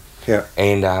anymore. Yeah.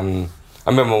 And I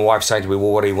remember my wife saying to me,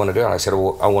 well, what do you want to do? And I said,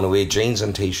 well, I want to wear jeans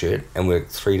and t-shirt and work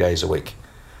 3 days a week,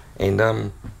 and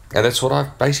that's what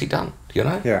I've basically done,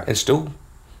 Yeah. and still,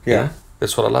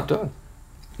 that's what I love doing.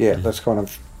 Yeah, that's kind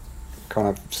of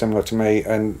similar to me.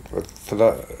 And for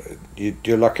that,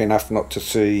 you're lucky enough not to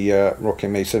see Rocky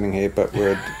and me sitting here, but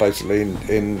we're basically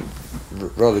in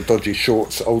rather dodgy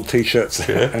shorts, old t-shirts.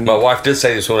 Yeah. And my wife did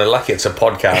say this morning, lucky it's a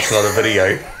podcast, not a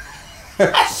video.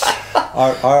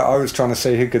 I was trying to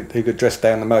see who could dress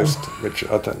down the most, which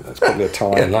I don't. That's probably a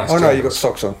tie. Yeah, nice. Oh no, you got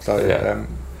socks on, so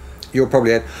you're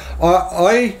probably in.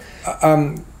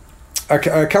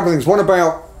 A couple of things. One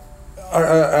about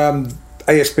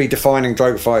ASB defining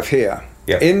Droga 5 here.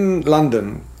 Yeah. In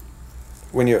London,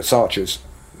 when you're at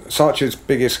Saatchi's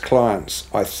biggest clients,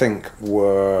 I think,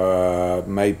 were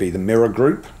maybe the Mirror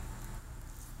Group.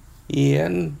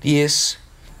 Yeah. Yes.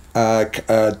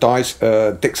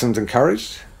 Dixons and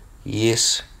Currys.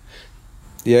 Yes.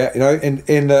 Yeah,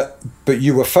 but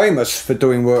you were famous for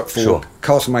doing work for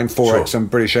Castlemaine Forex and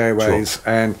British Airways,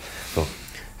 and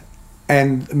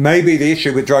maybe the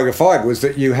issue with Droga 5 was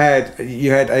that you had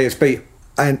ASB,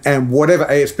 and whatever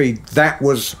ASB, that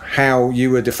was how you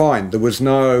were defined. There was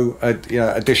no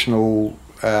additional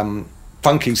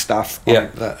funky stuff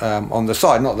on the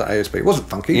side. Not that ASB wasn't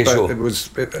funky, but it was.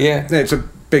 It's a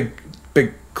big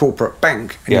corporate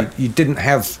bank, and you didn't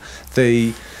have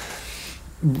the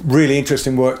really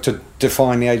interesting work to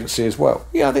define the agency as well.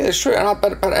 Yeah, I think that's true. And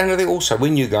I think also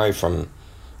when you go from,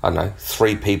 I don't know,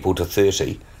 3 people to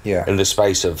 30 in the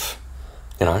space of,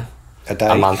 a day,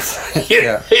 a month. You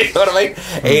know what I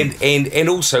mean? And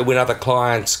also when other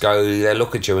clients they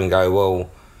look at you and go, well,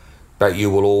 but you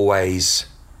will always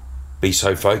be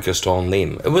so focused on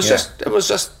them. It was just,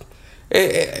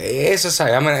 as I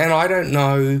say, I mean, and I don't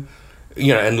know,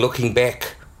 and looking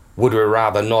back, would we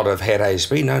rather not have had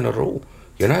ASB? No, not at all.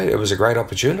 It was a great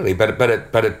opportunity, but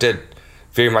it did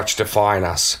very much define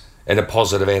us in a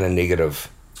positive and a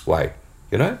negative way,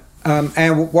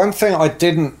 And one thing I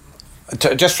didn't,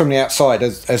 just from the outside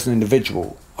as an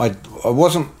individual, I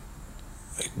wasn't,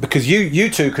 because you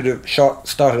two could have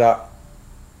started up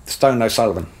Stone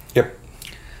O'Sullivan. Yep.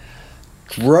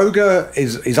 Droga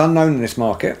is unknown in this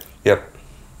market. Yep.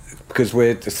 Because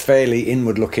we're just fairly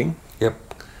inward looking. Yep.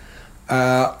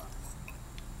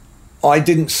 I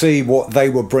didn't see what they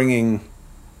were bringing,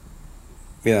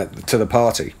 to the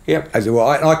party. Yep. As it were.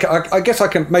 I guess I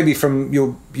can, maybe from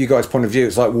you guys' point of view,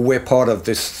 it's like, well, we're part of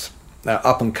this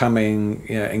up and coming,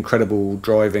 incredible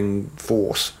driving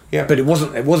force. Yeah. But it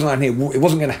wasn't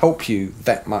going to help you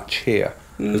that much here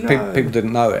because people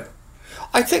didn't know it.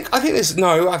 I think that's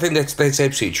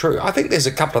absolutely true. I think there's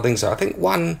a couple of things there. I think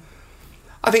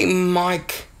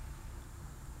Mike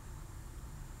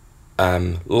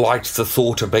liked the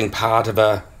thought of being part of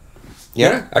a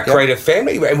creative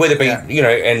family, whether it be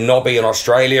and Nobby in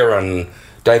Australia and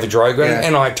David Droga,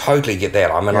 and I totally get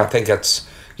that. I mean, I think it's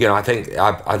I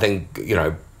think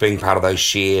being part of those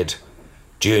shared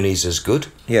journeys is good.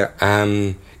 Yeah.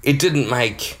 It didn't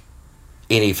make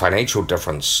any financial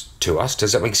difference to us.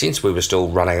 Does that make sense? We were still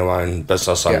running our own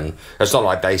business, and it's not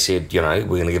like they said, we're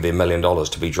going to give you $1 million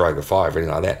to be Droga 5 or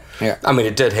anything like that. Yeah. I mean,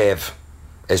 it did have,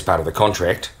 as part of the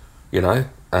contract, had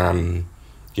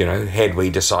we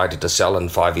decided to sell in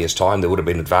 5 years' time, there would have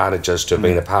been advantages to have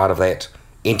been a part of that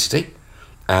entity.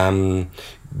 But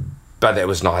that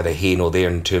was neither here nor there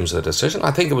in terms of the decision.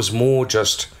 I think it was more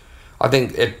just, I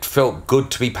think it felt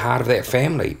good to be part of that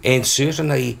family. And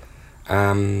certainly,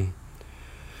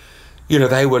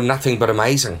 they were nothing but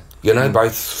amazing,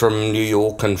 both from New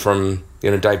York and from,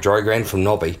 Dave Droga and from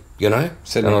Nobby,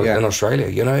 Sydney, in Australia,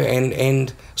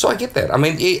 and so I get that. I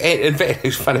mean, in fact,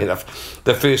 it's funny enough,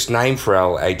 the first name for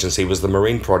our agency was the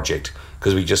Marine Project,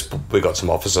 because we got some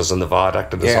officers in the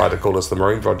Viaduct and decided to call us the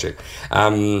Marine Project.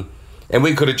 And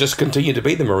we could have just continued to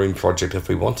be the Marine Project if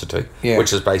we wanted to,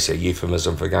 which is basically a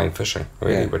euphemism for going fishing,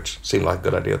 really, which seemed like a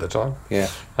good idea at the time.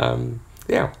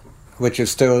 Yeah. Which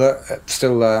is still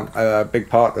a big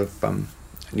part of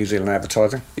New Zealand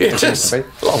advertising. Yeah, it is.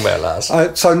 Long may it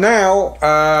last. So now,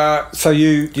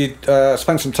 you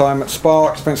spent some time at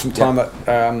Spark, spent some time at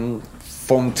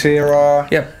Fonterra.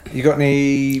 Yep. You got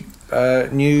any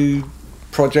new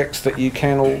projects that you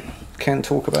can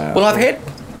talk about? Well,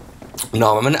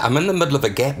 I'm in the middle of a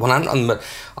gap. Well,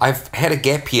 I've had a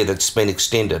gap here that's been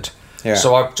extended. Yeah.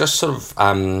 So I've just sort of,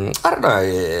 I don't know,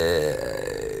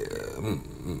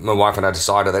 my wife and I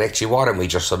decided that actually, why don't we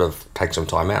just sort of take some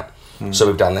time out? So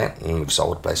we've done that, and we've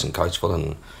sold a place in Coatesville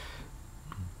and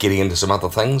getting into some other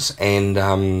things, and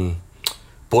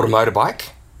bought a motorbike.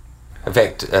 In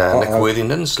fact, Nick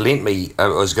Worthington's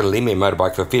was going to lend me a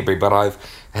motorbike for February, but I've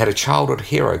had a childhood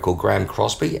hero called Graham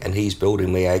Crosby, and he's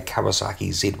building me a Kawasaki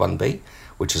Z1B,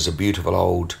 which is a beautiful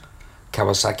old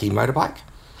Kawasaki motorbike.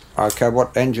 Okay,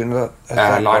 what engine is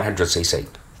that? 900cc.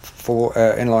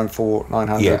 Inline 4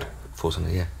 900? Yeah,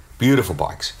 400, yeah. Beautiful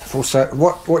bikes.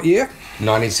 What year?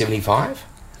 1975.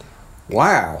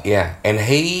 Wow. Yeah, and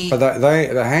But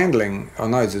the handling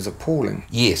on those is appalling.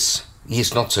 Yes,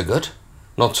 not so good.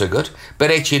 Not so good.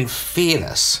 But actually, in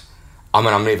fairness, I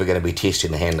mean, I'm never going to be testing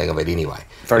the handling of it anyway.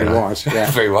 Very wise, yeah.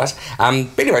 Very wise.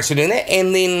 But anyway, so doing that,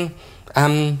 and then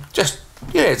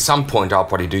at some point I'll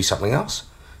probably do something else.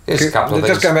 There's a couple of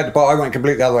things. Just going back to bike, I went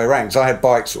completely the other way around. So I had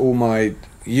bikes all my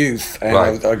youth, and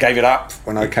I gave it up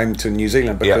when I came to New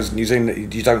Zealand, because New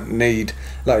Zealand, you don't need,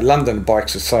 like London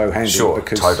bikes are so handy,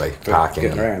 because totally parking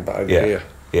getting around, but over here,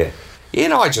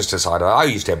 I just decided, I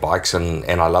used to have bikes, and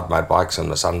I love motorbikes,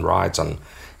 and the son rides, and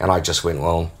I just went,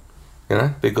 well,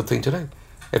 be a good thing to do.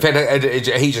 In fact,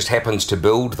 he just happens to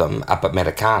build them up at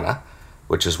Matakana,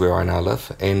 which is where I now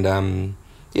live, and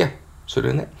so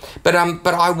doing that. But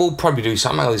I will probably do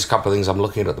something. There's a couple of things I'm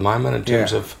looking at the moment in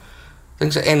terms of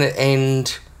things,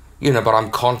 and but I'm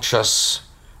conscious.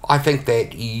 I think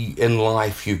that in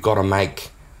life you've got to make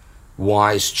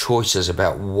wise choices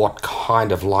about what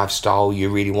kind of lifestyle you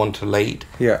really want to lead,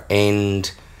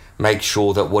 and make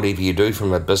sure that whatever you do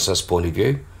from a business point of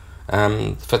view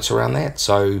fits around that.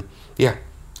 So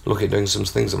looking at doing some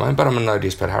things at the moment, but I'm in no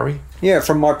desperate hurry. Yeah,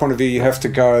 from my point of view, you have to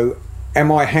go,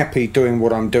 am I happy doing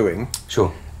what I'm doing?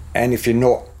 Sure. And if you're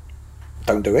not,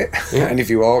 don't do it. Yeah. And if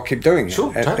you are, keep doing it.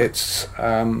 Sure, totally. It's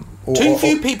too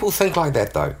few people think like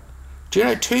that, though. Do you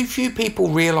know, too few people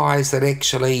realise that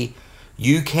actually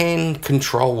you can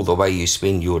control the way you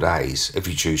spend your days if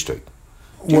you choose to.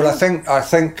 Well, I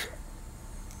think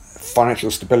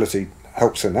financial stability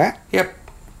helps in that. Yep.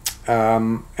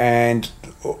 And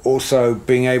also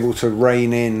being able to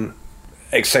rein in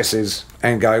excesses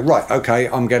and go, right, okay,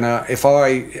 I'm gonna, if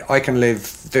I can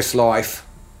live this life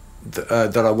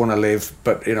that I want to live,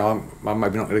 but you know, I'm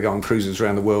maybe not going to go on cruises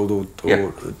around the world or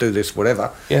do this,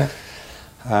 whatever. Yeah.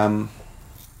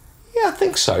 Yeah, I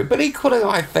think so. But equally,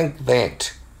 I think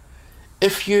that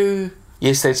if you,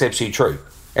 yes, that's absolutely true,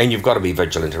 and you've got to be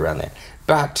vigilant around that.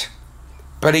 But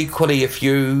equally, if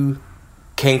you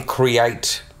can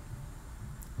create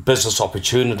business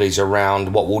opportunities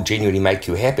around what will genuinely make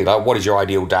you happy, like what does your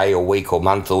ideal day or week or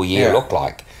month or year look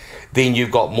like, then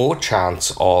you've got more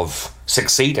chance of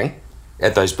succeeding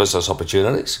at those business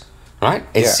opportunities, right?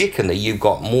 And secondly, you've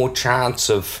got more chance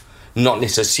of not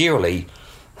necessarily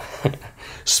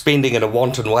spending in a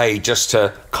wanton way just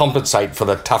to compensate for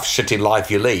the tough, shitty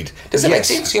life you lead. Does that make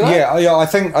sense? You know? Yeah. I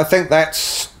think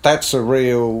that's a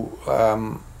real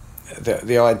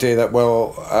the idea that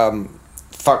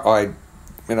fuck,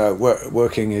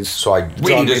 working is so I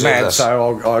really deserve mad, this.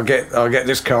 so I'll get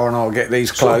this car and I'll get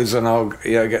these clothes and I'll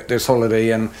get this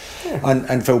holiday and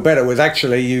feel better. With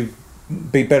actually you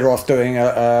be better off doing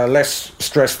a less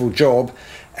stressful job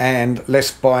and less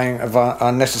buying of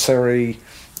unnecessary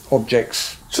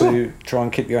objects to try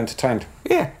and keep you entertained.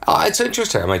 Yeah, it's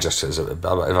interesting. I mean, just as I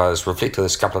was reflecting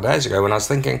this a couple of days ago when I was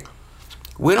thinking,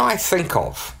 when I think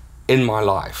of, in my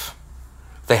life,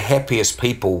 the happiest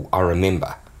people I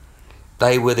remember,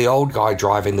 they were the old guy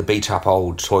driving the beat-up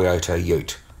old Toyota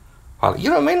Ute. You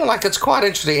know what I mean? Like, it's quite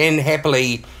interesting, and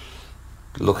happily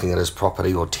looking at his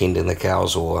property or tending the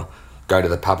cows or go to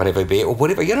the pub and have a beer or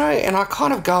whatever, you know, and I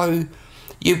kind of go,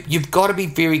 you've got to be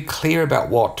very clear about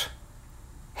what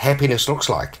happiness looks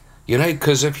like, you know,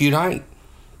 because if you don't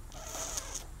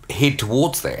head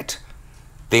towards that,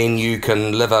 then you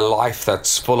can live a life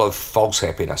that's full of false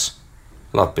happiness.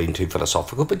 Not being too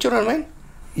philosophical, but do you know what I mean?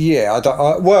 Yeah,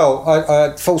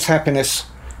 false happiness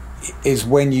is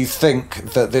when you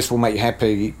think that this will make you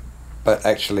happy, but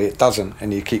actually it doesn't,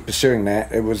 and you keep pursuing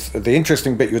that. It was the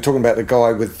interesting bit, you were talking about the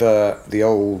guy with the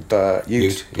old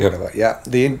ute. Whatever. Yeah,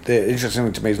 the interesting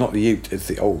thing to me is not the ute, it's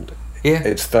the old. Yeah.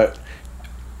 It's that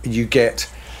you get...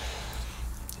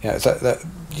 Yeah, it's that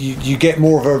you get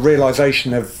more of a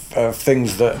realisation of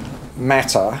things that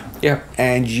matter,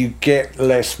 and you get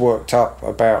less worked up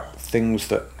about things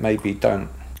that maybe don't.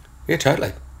 Yeah,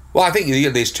 totally. Well, I think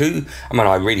there's two... I mean,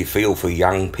 I really feel for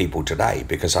young people today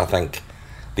because I think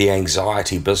the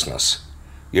anxiety business,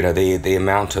 you know, the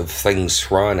amount of things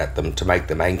thrown at them to make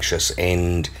them anxious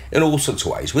and in all sorts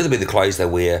of ways, whether it be the clothes they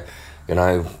wear, you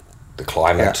know, the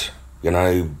climate, you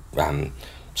know,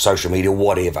 social media,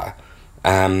 whatever...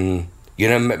 you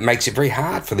know, makes it very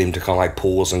hard for them to kind of like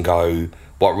pause and go,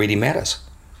 what really matters,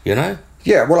 you know?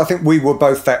 Yeah, well, I think we were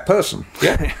both that person.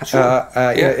 Yeah, sure.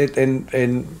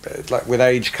 In like with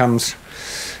age comes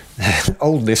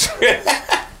oldness.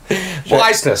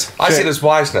 Wiseness. I see it as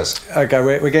wiseness. Okay,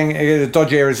 we're getting the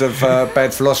dodgy areas of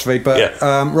bad philosophy, but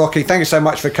Rocky, thank you so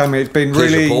much for coming. It's been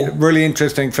really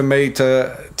interesting for me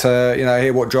to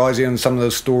hear what drives you and some of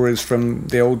those stories from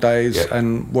the old days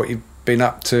and what you've been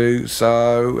up to.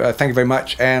 So thank you very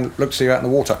much, and look to see you out in the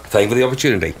water. Thank you for the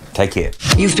opportunity. Take care.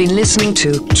 You've been listening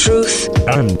to Truth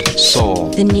and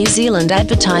Soul, the New Zealand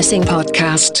Advertising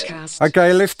Podcast.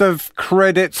 Okay, list of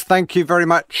credits. Thank you very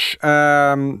much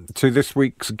to this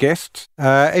week's guest.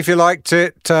 If you liked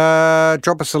it,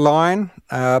 drop us a line,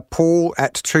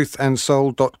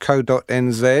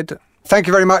 paul@truthandsoul.co.nz. Thank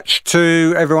you very much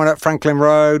to everyone at Franklin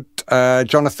Road,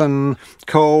 Jonathan,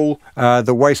 Cole,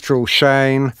 the Wastrel,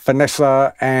 Shane,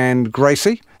 Vanessa and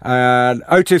Gracie,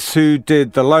 Otis who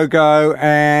did the logo,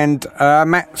 and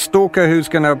Matt Stalker who's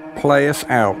going to play us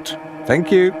out.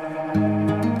 Thank you.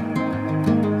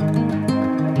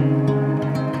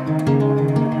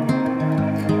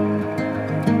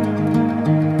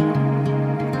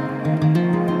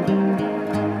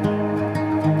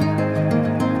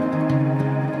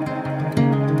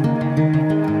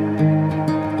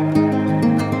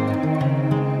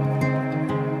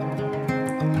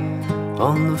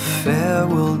 On the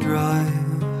Farewell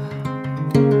Drive,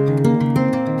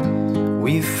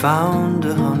 we found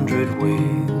 100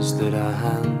 ways that our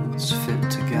hands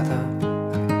fit together.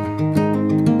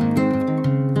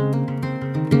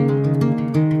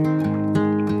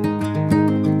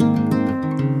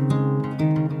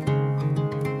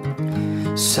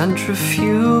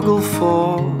 centrifugal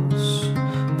force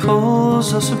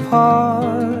pulls us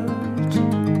apart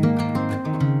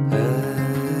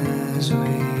as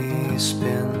we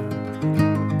spin.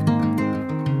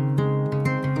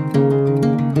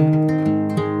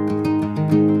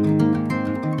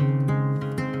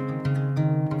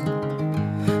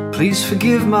 Please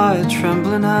forgive my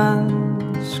trembling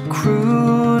hands,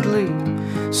 crudely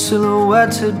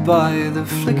silhouetted by the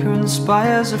flickering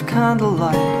spires of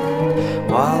candlelight,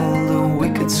 while the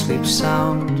wicked sleep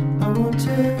sound,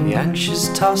 the anxious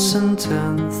toss and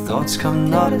turn. Thoughts come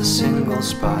not as single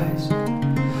spies,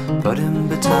 but in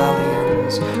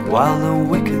battalions, while the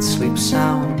wicked sleep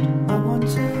sound,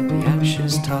 the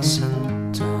anxious toss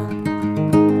and turn.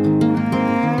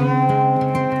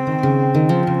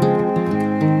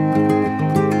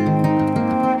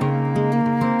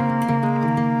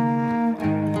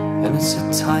 And it's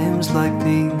at times like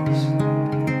these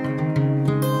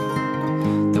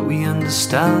that we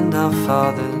understand our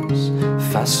Father's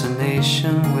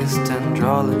fascination with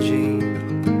dendrology.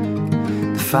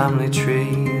 The family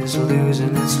tree is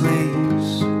losing its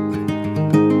leaves.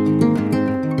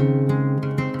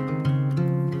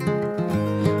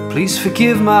 Please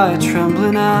forgive my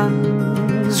trembling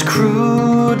hands,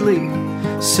 crudely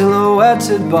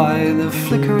silhouetted by the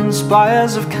flickering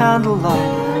spires of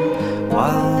candlelight,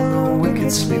 while the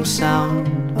wicked sleep sound,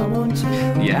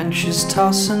 the anxious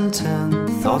toss and turn.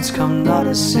 Thoughts come not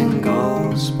as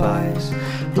single spies,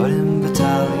 but in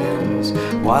battalions,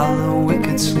 while the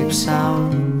wicked sleep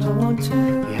sound,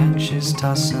 the anxious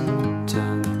toss and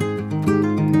turn.